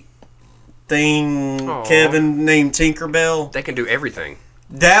 she, thing, Aww. Kevin named Tinkerbell. they can do everything.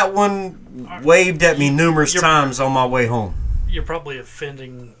 That one waved at me numerous times on my way home. You're probably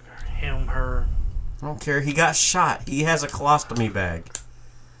offending him, her. I don't care. He got shot. He has a colostomy bag.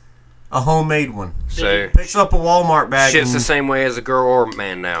 A homemade one. So Picks up a Walmart bag. shit's and, the same way as a girl or a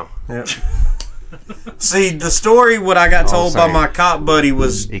man now. Yep. See, the story what I got All told by same. my cop buddy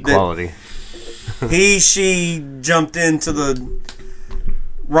was Equality. that she jumped into the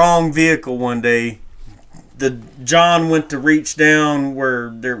wrong vehicle one day. John went to reach down where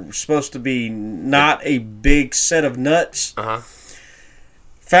there's supposed to be not a big set of nuts. Uh-huh.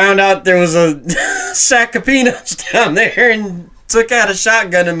 Found out there was a sack of peanuts down there and took out a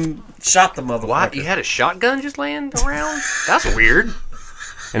shotgun and shot the motherfucker. What? You had a shotgun just laying around? That's weird.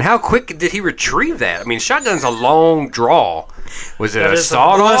 And how quick did he retrieve that? I mean, shotgun's a long draw. Was it That a is a-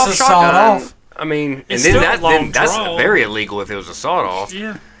 sawed-off It's a shotgun? sawed-off. I mean, It's and still then a long that's draw. very illegal if it was a sawed-off.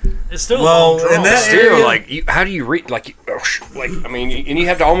 Yeah. It's still Well, a long draw. and that- Still, area- like, how do you reach? Like, I mean, and you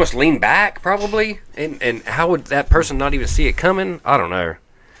have to almost lean back, probably. And how would that person not even see it coming? I don't know.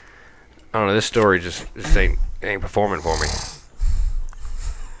 This story just ain't performing for me.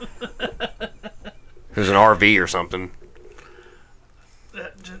 If it was an RV or something,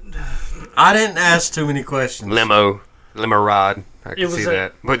 I didn't ask too many questions. limo ride. I can was see a-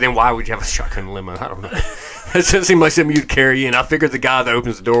 that. But then why would you have a shotgun limo? I don't know. It doesn't seem like something you'd carry in. I figured the guy that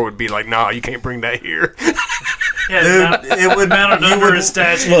opens the door would be like, "Nah, you can't bring that here." Yeah, Dude, it would mounted you under would his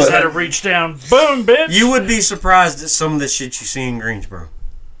statue. You just had to reach down. Boom, bitch. you would be surprised at some of the shit you see in Greensboro.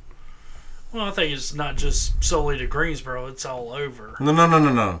 Well, I think it's not just solely to Greensboro. It's all over.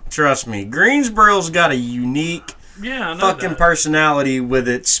 No. Trust me, Greensboro's got a unique Yeah, I know fucking that. personality with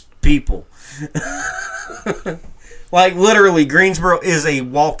its people. Like literally, Greensboro is a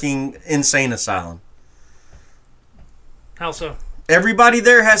walking insane asylum. How so? Everybody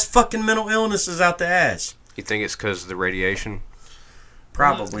there has fucking mental illnesses out the ass. You think it's because of the radiation?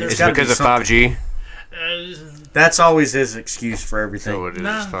 Probably. It's It's gotta be because of something. 5G. That's always his excuse for everything. So it is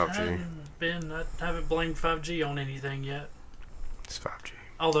Nah, 5G. I haven't blamed 5G on anything yet. It's 5G.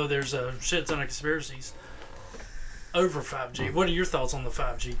 Although there's a shit ton of conspiracies over 5G. What are your thoughts on the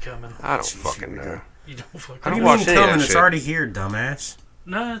 5G coming? I don't fucking know. You don't fucking What do you don't mean watch any of that coming? It's shit. already here, dumbass.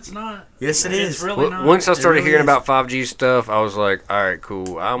 No, it's not. Yes, it It's is. really not. Once I started really hearing is. about 5G stuff, I was like, all right,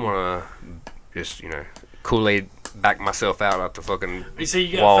 cool. I'm going to just, Kool-Aid back myself out the fucking You see,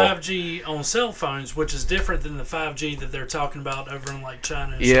 you got wall. 5G on cell phones, which is different than the 5G that they're talking about over in like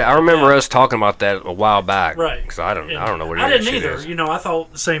China. And Yeah, stuff I like remember that. us talking about that a while back. Right. Because I don't know what I that didn't shit either. is. You know, I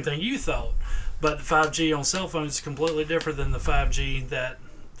thought the same thing you thought. But the 5G on cell phones is completely different than the 5G that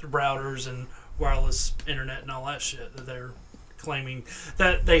the routers and wireless internet and all that shit that they're claiming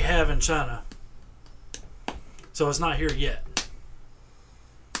that they have in China. So it's not here yet.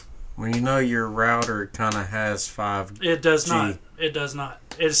 Well, you know your router kind of has 5G. It does not. It does not.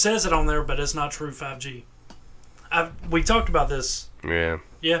 It says it on there, but it's not true 5G. We talked about this. Yeah.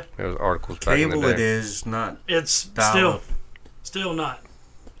 Yeah. There was articles back in the Cable day. it is, not It's dial-up. still not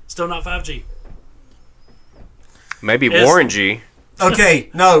 5G. Maybe It's- Warren G. Okay,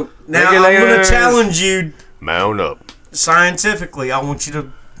 no. Now I'm going to Regulators. challenge you Mount up. scientifically. I want you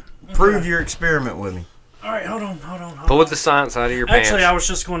to prove your experiment with me. All right, hold on. Pull the science out of your pants. Actually, I was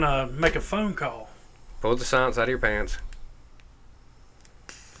just going to make a phone call. Pull the science out of your pants.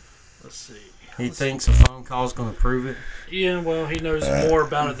 Let's see. He thinks a phone call is going to prove it? Yeah, well, he knows more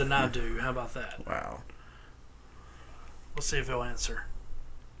about it than I do. How about that? Wow. Let's see if he'll answer.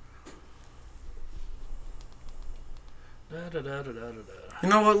 You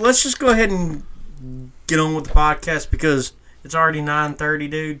know what? Let's just go ahead and get on with the podcast because it's already 9:30,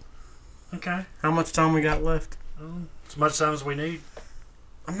 dude. Okay. How much time we got left? As much time as we need.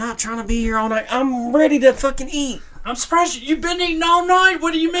 I'm not trying to be here all night. I'm ready to fucking eat. I'm surprised you've been eating all night.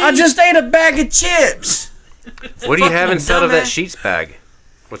 What do you mean? I just ate a bag of chips. What do you have Fucking instead of that dumbass. sheets bag?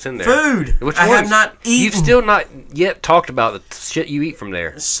 What's in there? Food. Which I ones? have not eaten. You've still not yet talked about the shit you eat from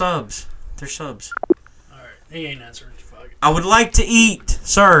there. Subs. They're subs. All right. He ain't answering. Fuck. I would like to eat,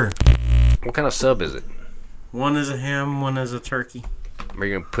 sir. What kind of sub is it? One is a ham, one is a turkey. Are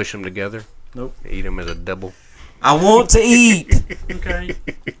you going to push them together? Nope. Eat them as a double? I want to eat. Okay.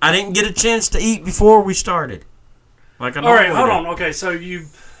 I didn't get a chance to eat before we started. Like I All right, normally hold do. on. Okay, so you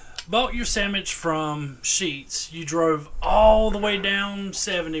bought your sandwich from Sheetz. You drove all the way down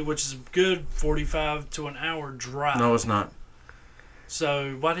 70, which is a good 45 to an hour drive. No, it's not.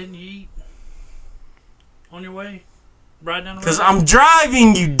 So why didn't you eat on your way? Right down the road? Because I'm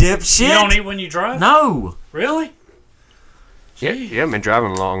driving, you dipshit. You don't eat when you drive? No. Really? Yeah, you haven't been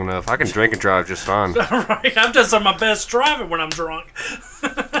driving long enough. I can drink and drive just fine. All right. I've done some of my best driving when I'm drunk.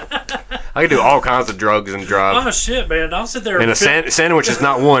 I can do all kinds of drugs and drive. Oh, shit, man. I'll sit there And a sandwich is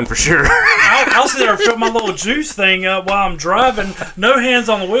not one for sure. I'll sit there and fill my little juice thing up while I'm driving. No hands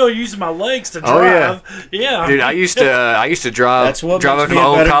on the wheel, using my legs to drive. Oh, yeah. Yeah. Dude, I used to drive That's what up makes to me my a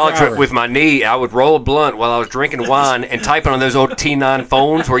old better college driver. with my knee. I would roll a blunt while I was drinking wine and typing on those old T9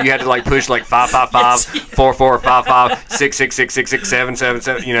 phones where you had to like push like 555, 4455,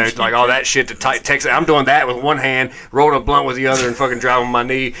 666666777. You know, like all that shit to text. I'm doing that with one hand, rolling a blunt with the other, and fucking driving on my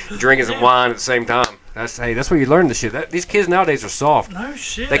knee, drinking some wine at the same time. That's where you learn the shit. These kids nowadays are soft. No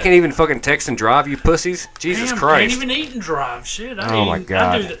shit. They can't even fucking text and drive, you pussies. Jesus Damn, Christ. Can't even eat and drive. Shit. Oh, my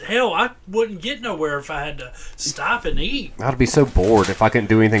God. Hell, I wouldn't get nowhere if I had to stop and eat. I'd be so bored if I couldn't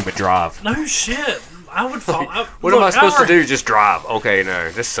do anything but drive. No shit. I would fall. What am I supposed to do? Just drive? Okay,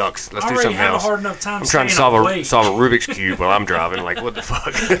 no, this sucks. Let's I do already something have else. a hard enough time I'm trying to staying solve awake. a Rubik's cube while I'm driving. Like, what the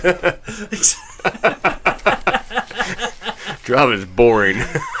fuck? Driving is boring.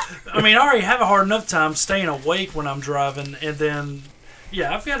 I mean, I already have a hard enough time staying awake when I'm driving, and then,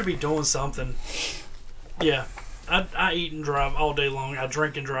 yeah, I've got to be doing something. Yeah, I eat and drive all day long. I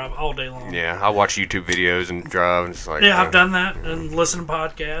drink and drive all day long. Yeah, I watch YouTube videos and drive, and it's like, Yeah, I've done that, and listen to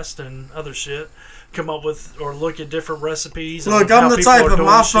podcasts and other shit. Come up with or look at different recipes. and Look, how I'm the people type are of doing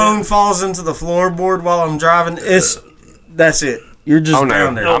my shit. phone falls into the floorboard while I'm driving. That's it. You're just Oh no,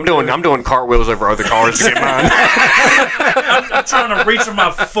 down there. I'm doing cartwheels over other cars to get mine. I'm trying to reach with my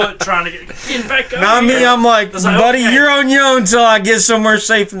foot, trying to get back up. Not me. here. I'm like, It's like, buddy, okay. you're on your own until I get somewhere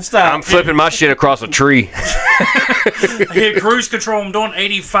safe and stop. I'm flipping my shit across a tree. Hit cruise control. I'm doing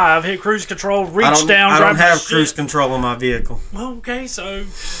 85. Hit cruise control. Reach I don't, down. I drive don't my have shit. cruise control on my vehicle. Well, okay, so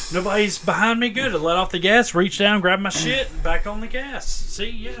nobody's behind me. Good. I let off the gas, reach down, grab my shit, and back on the gas. See,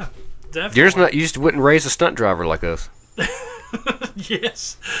 yeah, definitely. You just wouldn't raise a stunt driver like us.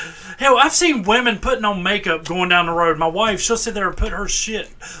 Yes. Hell, I've seen women putting on makeup going down the road. My wife, she'll sit there and put her shit,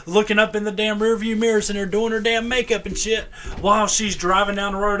 looking up in the damn rearview mirrors, and they're doing her damn makeup and shit while she's driving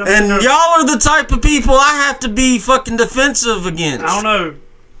down the road. I'm And sitting there- y'all are the type of people I have to be fucking defensive against. I don't know.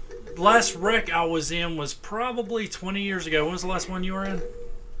 The last wreck I was in was probably 20 years ago. When was the last one you were in?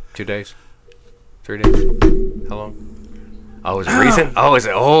 2 days, 3 days. How long? Oh, is it recent? Oh, is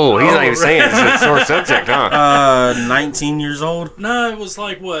it? Oh, he's not even saying it's a sore subject, huh? 19 years old. No, it was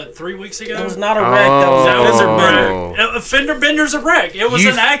like, what, 3 weeks ago? That was not a wreck. That was That a was fender a bender. wreck. A fender bender's a wreck. It was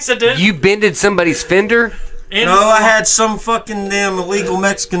an accident. You bended somebody's fender? And No, I had some fucking damn illegal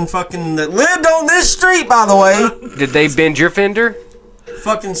Mexican fucking that lived on this street, by the way. Did they bend your fender?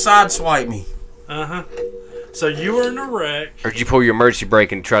 Fucking sideswipe me. Uh-huh. So you were in a wreck. Or did you pull your emergency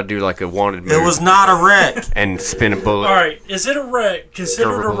brake and try to do like a wanted move? It was not a wreck. And spin a bullet. All right, is it a wreck?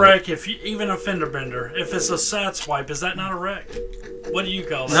 Considered a Curve wreck if you, even a fender bender. If it's a side swipe, is that not a wreck? What do you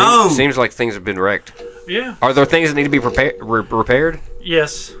call that? No. Seems like things have been wrecked. Yeah. Are there things that need to be repaired?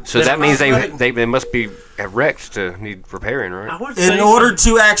 Yes. So that means right. they must be wrecked to need repairing, right? I would say In order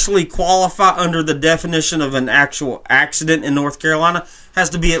to actually qualify under the definition of an actual accident in North Carolina, has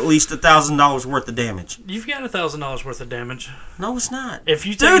to be at least $1,000 worth of damage. you've got $1,000 worth of damage. No, it's not. If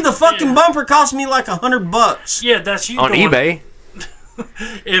you Dude, take, the fucking bumper cost me like $100. Yeah, that's you On going- eBay.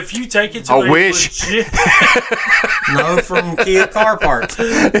 If you take it to I a wish. legit- No, from Kia Car Parts.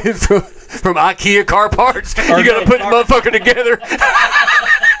 From IKEA car parts. You gotta put the motherfucker together.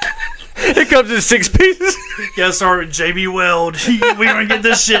 It comes in 6 pieces. Gotta start with JB Weld. We gonna get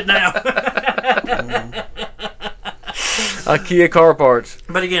this shit now. IKEA car parts.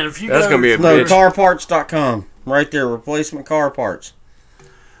 But again, if you That's go gonna be a No, bitch. carparts.com. Right there, replacement car parts.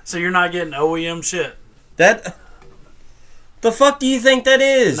 so you're not getting OEM shit. That... The fuck do you think that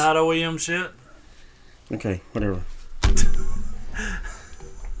is? Not OEM shit. Okay, whatever.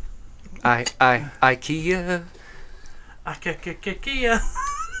 IKEA. Kia.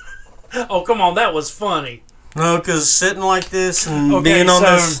 Oh, come on, that was funny. No, because sitting like this and Okay, being on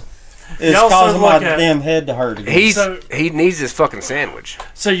so this is you also causing my look at- damn head to hurt again. He needs his fucking sandwich.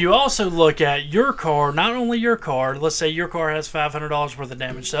 So you also look at your car, not only your car. Let's say your car has $500 worth of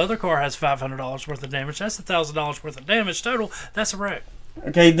damage. The other car has $500 worth of damage. That's $1,000 worth of damage total. That's a wreck.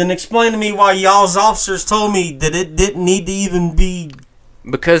 Okay, then explain to me why y'all's officers told me that it didn't need to even be...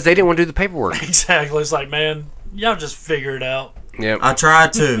 Because they didn't want to do the paperwork. Exactly. It's like, man, y'all just figure it out. Yep. I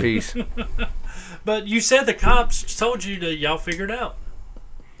tried to. Peace. But you said the cops told you that y'all figured out.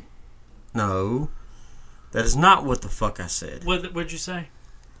 No. That is not what the fuck I said. What'd you say?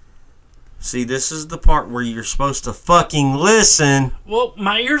 See, this is the part where you're supposed to fucking listen. Well,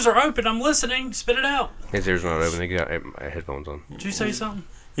 my ears are open. I'm listening. Spit it out. His ears not open. They got headphones on. Did you say something?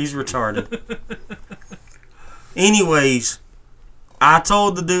 He's retarded. Anyways, I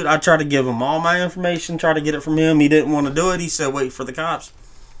told the dude, I tried to give him all my information, try to get it from him. He didn't want to do it. He said, wait for the cops.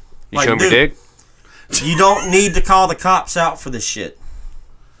 You Like, show me dude, dick? You don't need to call the cops out for this shit.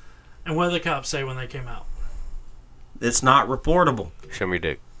 And what did the cops say when they came out? It's not reportable. Show me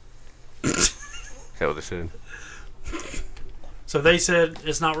dick. Is that what they said? So they said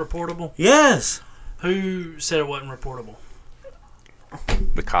it's not reportable? Yes. Who said it wasn't reportable?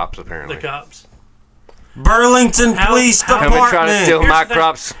 The cops, apparently. The cops. Burlington How- Police how- Come and try to steal Here's my the thing.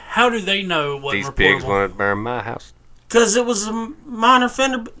 crops. How do they know it wasn't These pigs reportable? want to burn my house. Because it was a minor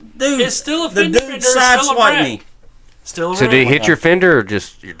fender. Dude, It's still a the fender dude bender, it's still a sideswiped wreck. me. Still a So did he wreck. hit your fender or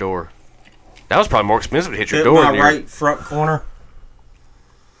just your door? That was probably more expensive to hit your Hit door. my than your- right front corner.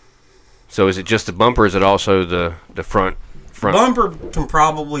 So is it just the bumper or is it also the front? Bumper can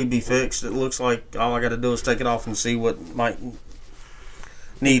probably be fixed. It looks like all I got to do is take it off and see what might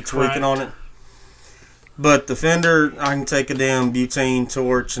need tweaking on it. But the fender, I can take a damn butane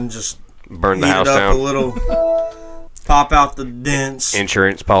torch and just Burn the heat house it up down. a little, pop out the dents.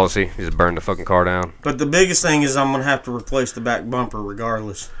 Insurance policy. Just burn the fucking car down. But the biggest thing is I'm going to have to replace the back bumper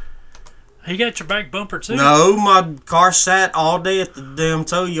regardless. He got your back bumper too? No, my car sat all day at the damn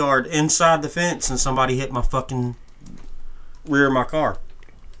tow yard inside the fence and somebody hit my fucking rear of my car.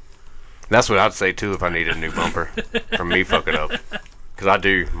 That's what I'd say too if I needed a new bumper from me fucking up. Because I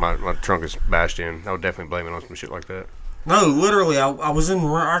do. My trunk is bashed in. I would definitely blame it on some shit like that. No, literally, I was in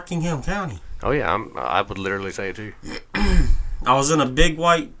Rockingham County. Oh yeah, I would literally say it too. I was in a big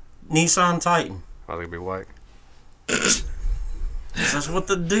white Nissan Titan. I think it'd be white. That's what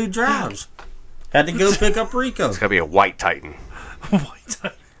the dude drives. Had to go pick up Rico. It's gotta be a white Titan.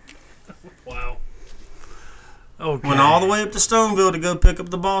 Wow. Okay. Went all the way up to Stoneville to go pick up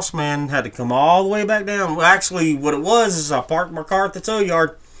the boss man. Had to come all the way back down. Well, actually, what it was is I parked my car at the tow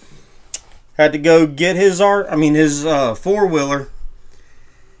yard. Had to go get his four-wheeler.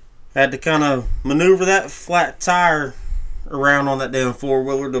 Had to kind of maneuver that flat tire around on that damn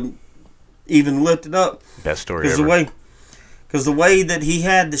four-wheeler to even lift it up. Best story Because ever. the way that he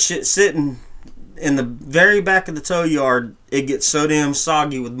had the shit sitting in the very back of the tow yard, it gets so damn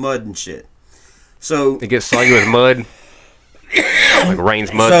soggy with mud and shit. So It gets soggy with mud. Like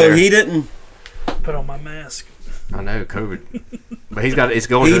rains mud so there. he didn't. Put on my mask. I know, COVID. But he's got it's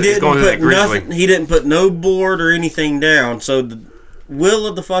going He to, it's didn't going to that put grizzly. nothing. He didn't put no board or anything down. So the wheel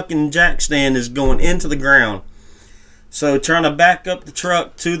of the fucking jack stand is going into the ground. So trying to back up the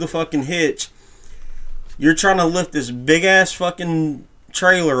truck to the fucking hitch, You're trying to lift this big ass fucking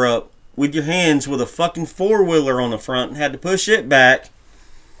trailer up with your hands with a fucking 4-wheeler on the front and had to push it back.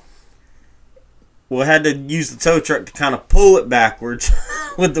 Well, I had to use the tow truck to kind of pull it backwards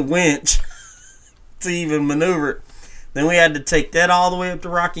with the winch to even maneuver it. Then we had to take that all the way up to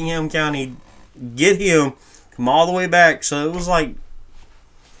Rockingham County, get him, come all the way back. So it was like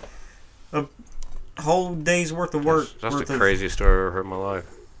a whole day's worth of work. That's the craziest story I've ever heard in my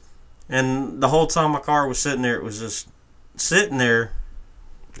life. And the whole time my car was sitting there, it was just sitting there.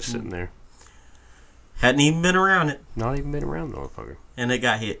 Just sitting there. Hadn't even been around it. Not even been around the motherfucker. And it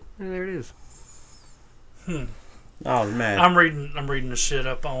got hit. And there it is. I was mad. I'm reading the shit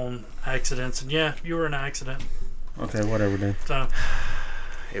up on accidents, and yeah, you were in an accident. Okay, whatever then. So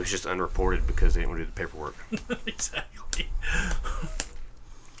it was just unreported because they didn't do the paperwork. Exactly.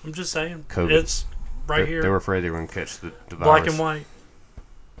 I'm just saying. COVID. It's right here. They were afraid they were going to catch the virus. Black and white.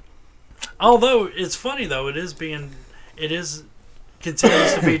 Although it's funny though, it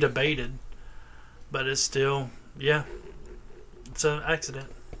continues to be debated, but it's still, it's an accident.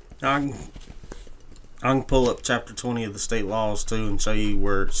 I can pull up chapter 20 of the state laws too and show you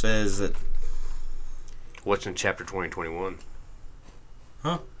where it says that. What's in chapter 2021?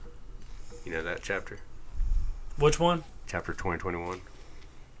 Huh? You know that chapter? Which one? Chapter 2021.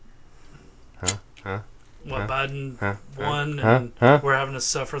 What, Biden won and we're having to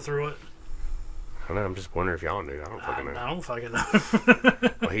suffer through it? I don't know, I'm just wondering if y'all knew. I don't fucking know. I don't fucking know.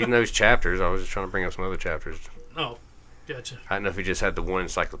 Well, he knows chapters. I was just trying to bring up some other chapters. Oh, gotcha. I don't know if he just had the one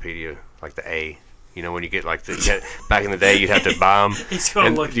encyclopedia, like the A. You know, when you get like back in the day, you'd have to buy them. He's gonna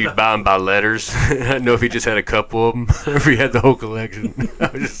look. You'd buy them by letters. I don't know if he just had a couple of them, or if he had the whole collection. I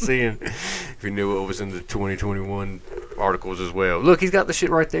was just seeing if he knew what was in the 2021 articles as well. Look, he's got the shit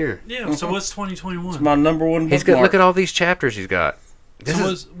right there. Yeah. So what's 2021? It's my number one bookmark. He's got. Look at all these chapters he's got.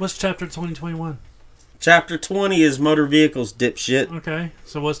 What's chapter 2021? Chapter 20 is motor vehicles, dipshit. Okay.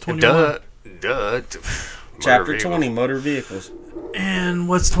 So what's 21? Duh. Chapter 20, motor vehicles. And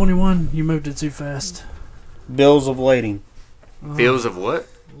what's 21? You moved it too fast. Bills of lading. Bills of what?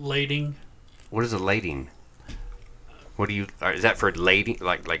 Lading. What is a lading? What do you? Is that for lading?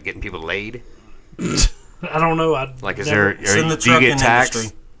 Like getting people laid? I don't know. Like, is there? It's in the Do you get trucking taxed?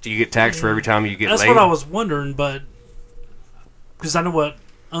 industry. Do you get taxed for every time you get laid? That's what I was wondering, but because I know what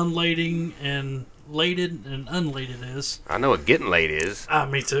unlading and laded and unladed is. I know what getting laid is.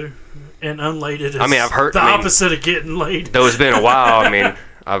 Me too. And unladed is. I've heard the opposite of getting laid. Though it's been a while. I mean,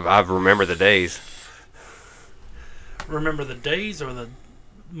 I've remembered the days. Remember the days or the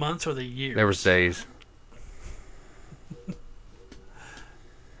months or the years? There was days.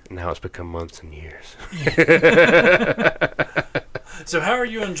 Now it's become months and years. So how are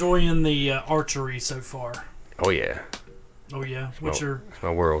you enjoying the archery so far? Oh yeah. Oh yeah. It's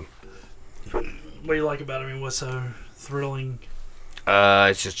my world. What do you like about it? I mean, what's so thrilling?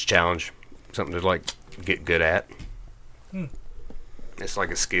 It's just a challenge, something to like get good at. It's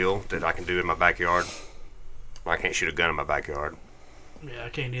like a skill that I can do in my backyard. I can't shoot a gun in my backyard. Yeah, I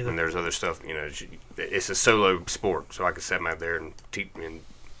can't either. And there's other stuff, it's a solo sport, so I can sit out there and teach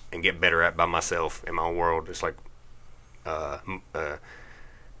and get better at by myself in my own world. It's like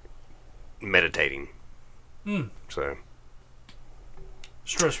meditating. So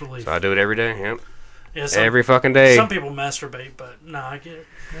stress relief. I do it every day. Yep. Yeah, every fucking day. Some people masturbate, but no, I get it.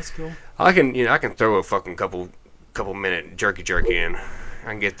 That's cool. I can throw a fucking couple minute jerky in. I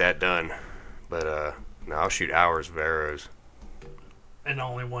can get that done. But no, I'll shoot hours of arrows. And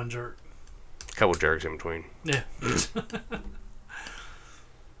only one jerk. A couple jerks in between. Yeah. And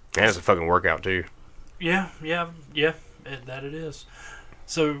it's a fucking workout too. Yeah. That it is.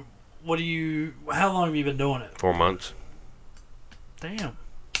 So, how long have you been doing it? 4 months. Damn.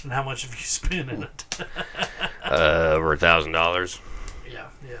 And how much have you spent in it? Over $1,000. Yeah.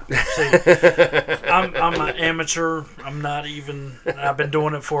 See, I'm an amateur. I've been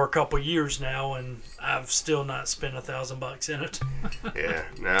doing it for a couple years now, and I've still not spent $1,000 in it. Yeah.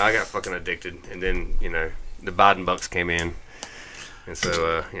 No, I got fucking addicted, and then the Biden bucks came in, and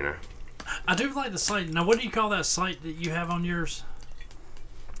so I do like the sight. Now, what do you call that sight that you have on yours?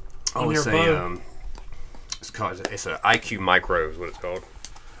 I would say it's an IQ Micro is what it's called.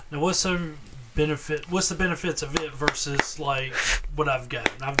 Now, what's the benefits of it versus like what I've got?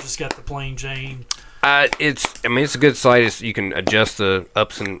 I've just got the plain Jane. It's a good sight. You can adjust the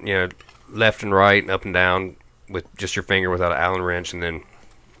ups and left and right, up and down with just your finger without an Allen wrench, and then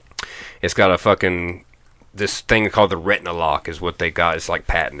it's got this thing called the retina lock is what they got. It's like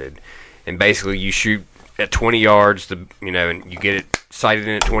patented, and basically you shoot at 20 yards, and you get it sighted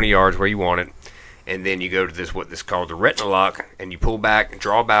in at 20 yards where you want it, and then you go to this called the retina lock, and you pull back,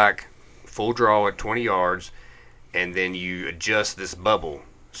 draw back full draw at 20 yards, and then you adjust this bubble.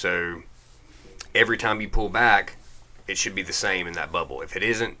 So every time you pull back, it should be the same in that bubble. If it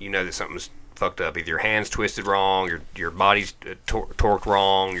isn't, you know that something's fucked up. Either your hand's twisted wrong, your body's torqued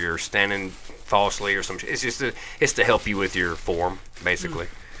wrong, you're standing falsely or something. It's to help you with your form, basically.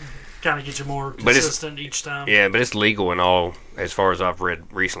 Kind of get you more consistent each time. Yeah, but it's legal and all, as far as I've read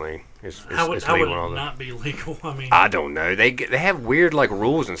recently. How would legal it not be legal? I mean, I don't know. They have weird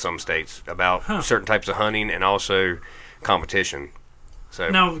rules in some states about certain types of hunting and also competition. So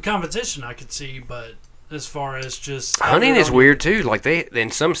now competition I could see, but as far as just hunting is weird too. Like they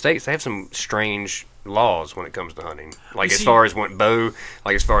in some states they have some strange laws when it comes to hunting. Like as far as bow,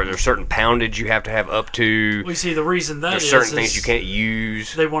 like as far as there's certain poundage you have to have up to. We see the reason that there's certain things you can't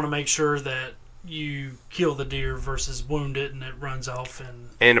use. They want to make sure that you kill the deer versus wound it and it runs off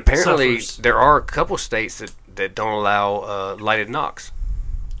and apparently suffers. There are a couple states that don't allow lighted knocks.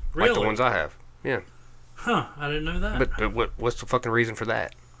 Really? Like the ones I have. Yeah. Huh, I didn't know that. But what's the fucking reason for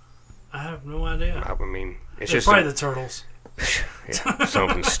that? I have no idea. I mean, it's just probably the turtles. Yeah,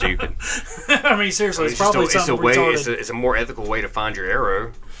 something stupid. I mean, seriously, it's probably something retarded. It's a more ethical way to find your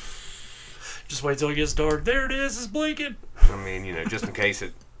arrow. Just wait till it gets dark. There it is. It's blinking. I mean, just in case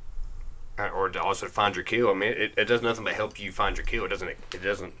it, or to also find your kill. I mean, it does nothing but help you find your kill. It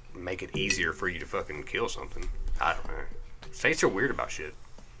doesn't make it easier for you to fucking kill something. I don't know. States are weird about shit.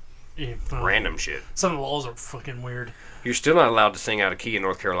 Yeah, random shit. Some of the laws are fucking weird. You're still not allowed to sing out of key in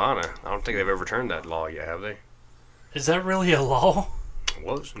North Carolina. I don't think they've overturned that law yet, have they? Is that really a law? It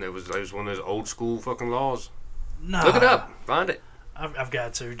was. It was one of those old school fucking laws. No. Look it up. Find it. I've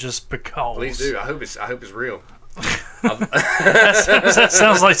got to, just because. Please do. I hope it's real. that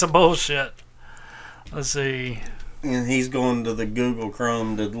sounds like some bullshit. Let's see. And he's going to the Google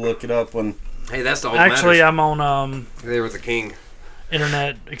Chrome to look it up when. Hey, that's all. Actually, I'm on There with the king.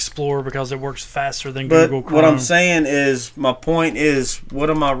 Internet Explorer because it works faster than Google Chrome. What I'm saying is, my point is, what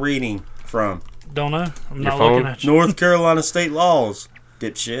am I reading from? Don't know. I'm Your not phone? looking at you. North Carolina state laws,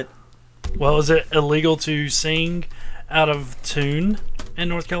 dipshit. Well, is it illegal to sing out of tune in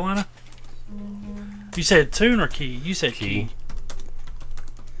North Carolina? You said tune or key? You said key.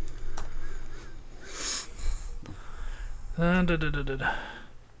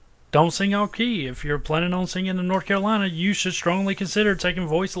 Don't sing off key. If you're planning on singing in North Carolina, you should strongly consider taking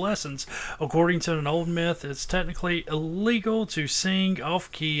voice lessons. According to an old myth, it's technically illegal to sing off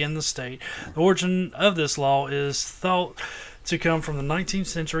key in the state. The origin of this law is thought to come from the 19th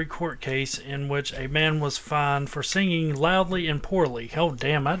century court case in which a man was fined for singing loudly and poorly. Oh,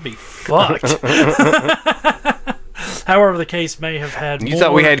 damn, I'd be fucked. However, the case may have had You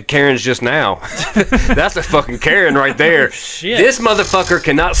thought we had Karens just now. That's a fucking Karen right there. Shit. This motherfucker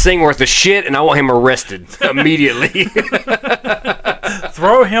cannot sing worth a shit, and I want him arrested immediately.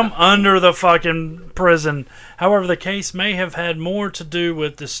 Throw him under the fucking prison. However, the case may have had more to do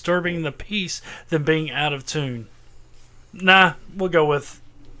with disturbing the peace than being out of tune. Nah, we'll go with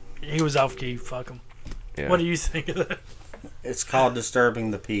he was off key. Fuck him. Yeah. What do you think of that? It's called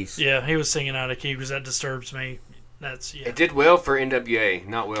disturbing the peace. Yeah, he was singing out of key because that disturbs me. It did well for NWA,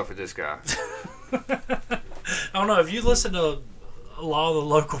 not well for this guy. I don't know. If you listen to a lot of the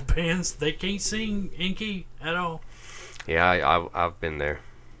local bands, they can't sing in key at all. Yeah, I've been there.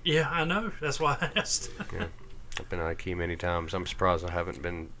 Yeah, I know. That's why I asked. Yeah, I've been out of key many times. I'm surprised I haven't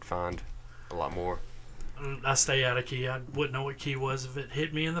been fined a lot more. I stay out of key. I wouldn't know what key was if it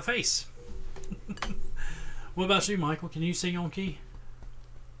hit me in the face. What about you, Michael? Can you sing on key?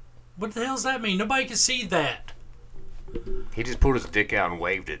 What the hell does that mean? Nobody can see that. He just pulled his dick out and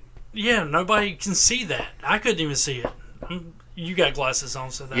waved it. Yeah, nobody can see that. I couldn't even see it. You got glasses on,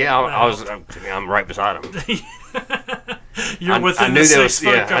 so that. Yeah, I'm right beside him. You're within I knew the there was. 6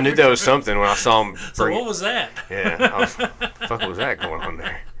 foot. Yeah, I knew there was something when I saw him. So what was that? Yeah, what the fuck was that going on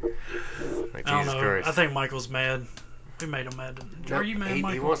there? Like, I don't Jesus know. Christ. I think Michael's mad. We made him mad. Are you mad,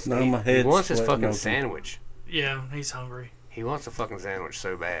 Michael? He wants his fucking open. sandwich. Yeah, he's hungry. He wants a fucking sandwich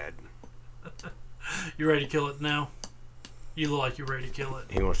so bad. You ready to kill it now? You look like you're ready to kill it.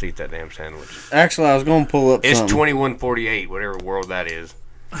 He wants to eat that damn sandwich. Actually, I was going to pull up It's something. 2148, whatever world that is.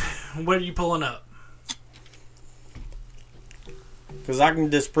 What are you pulling up? Because I can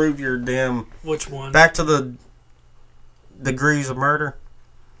disprove your damn... Which one? Back to the degrees of murder.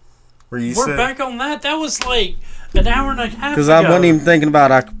 Where you We're back on that? That was like an hour and a half ago. Because I wasn't even thinking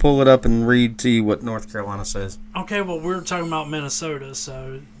about it. I could pull it up and read to you what North Carolina says. Okay, well, we're talking about Minnesota,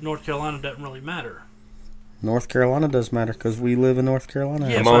 so North Carolina doesn't really matter. North Carolina does matter because we live in North Carolina.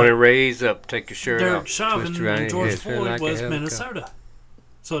 Yeah, Come on and raise up, take your shirt Derek off. Chauvin twist around and your George head, feel Floyd like a was helicopter. Minnesota.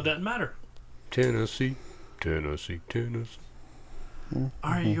 So it doesn't matter. Tennessee, Tennessee, Tennessee. All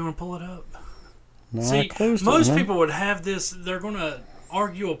right, you gonna pull it up? No, I See, closed most it, man. people would have this. They're gonna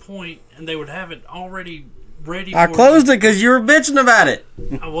argue a point, and they would have it already ready. I closed it because you were bitching about it.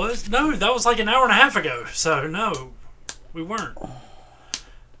 I was no, that was like an hour and a half ago. So no, we weren't.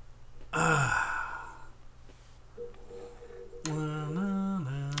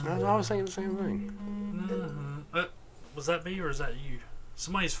 I was always thinking the same thing. Was that me or is that you?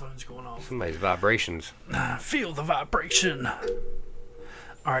 Somebody's phone's going off. Somebody's vibrations. Feel the vibration. All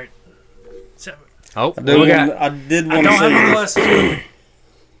right. So, Oh, I what we got? did I want don't to say have my this. glasses.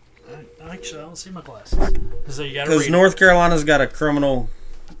 Actually, I don't see my glasses. So you gotta Because read. North Carolina's got a criminal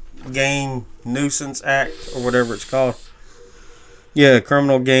gang nuisance act, or whatever it's called. Yeah,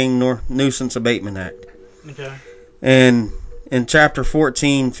 criminal gang nuisance abatement act. Okay. And in chapter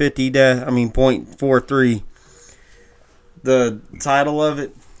 1450, .43, the title of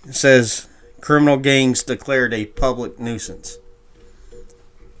it says criminal gangs declared a public nuisance.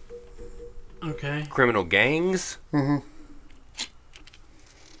 Okay. Criminal gangs? Mm-hmm.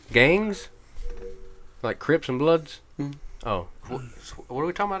 Gangs? Like Crips and Bloods? Mhm. Oh. What are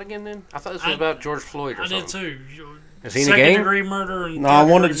we talking about again then? I thought this was about George Floyd or I something. did too. Is he in a Second gang? degree murder and No, I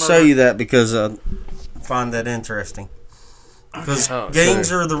wanted to third-degree show murder. you that because I find that interesting. Because Oh, gangs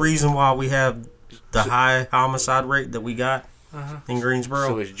so- are the reason why we have the high homicide rate that we got in So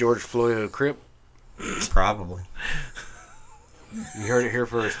Greensboro. is George Floyd a Crip? Probably. You heard it here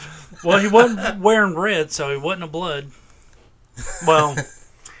first. Well, he wasn't wearing red, so he wasn't a blood. Well,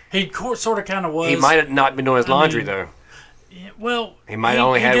 he sort of kind of was. He might have not been doing his laundry, mean, though. Yeah, well, He might have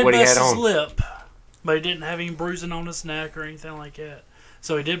only had did what he bust had his on. lip, but he didn't have any bruising on his neck or anything like that.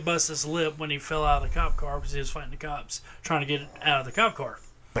 So he did bust his lip when he fell out of the cop car because he was fighting the cops, trying to get out of the cop car.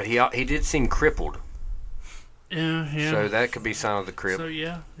 But he did seem crippled. Yeah. So that could be sign of the Crip. So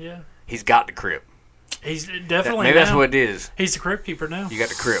yeah. He's got the Crip. He's definitely Maybe that's now. what it is. He's the crypt keeper now, You got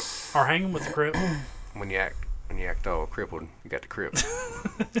the Crip. or hanging with the crypt. When you act all crippled, you got the Crip.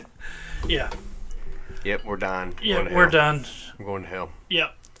 Yeah. Yep, we're dying. Yeah, Going to we're hell. done. I'm going to hell.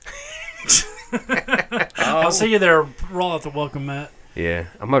 Yep. I'll see you there. Roll out the welcome mat. Yeah,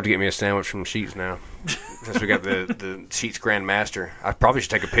 I'm about to get me a sandwich from Sheets now. Since we got the Sheets Grand Master, I probably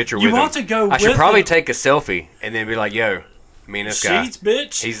should take a picture You with want him. to go I should with probably him. take a selfie and then be like, "Yo, me and this guy. Sheets,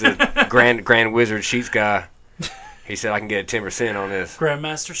 bitch. He's the Grand Wizard Sheets guy. He said I can get a 10% on this."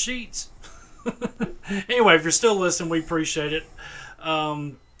 Grandmaster Sheets. Anyway, if you're still listening, we appreciate it.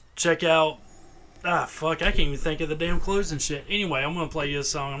 Check out. Fuck, I can't even think of the damn closing shit. Anyway, I'm gonna play you a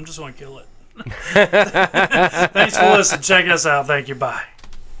song. I'm just gonna kill it. Thanks for listening. Check us out. Thank you. Bye.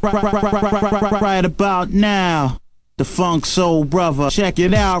 Right about now, the Funk Soul Brother. Check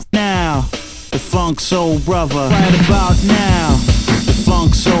it out now, the Funk Soul Brother. Right about now, the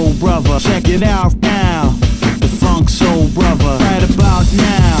Funk Soul Brother. Check it out now, the Funk Soul Brother. Right about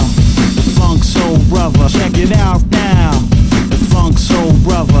now, the Funk Soul Brother. Check it out now, the Funk Soul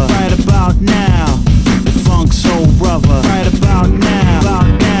Brother. Right about now, the Funk Soul Brother. Right about now, about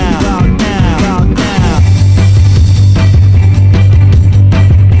now, about now, about now.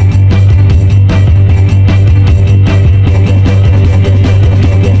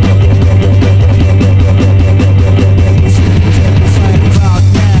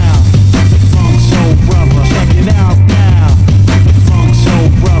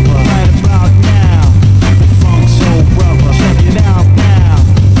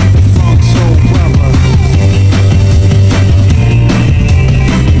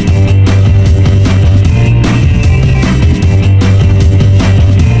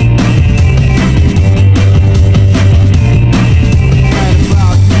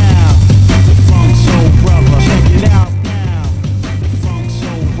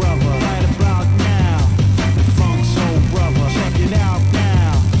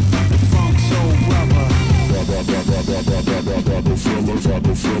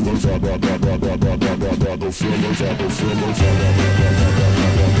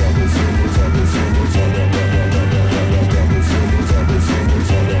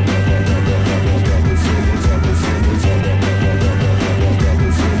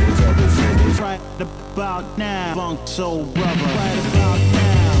 Right about now, Funk Soul Brother.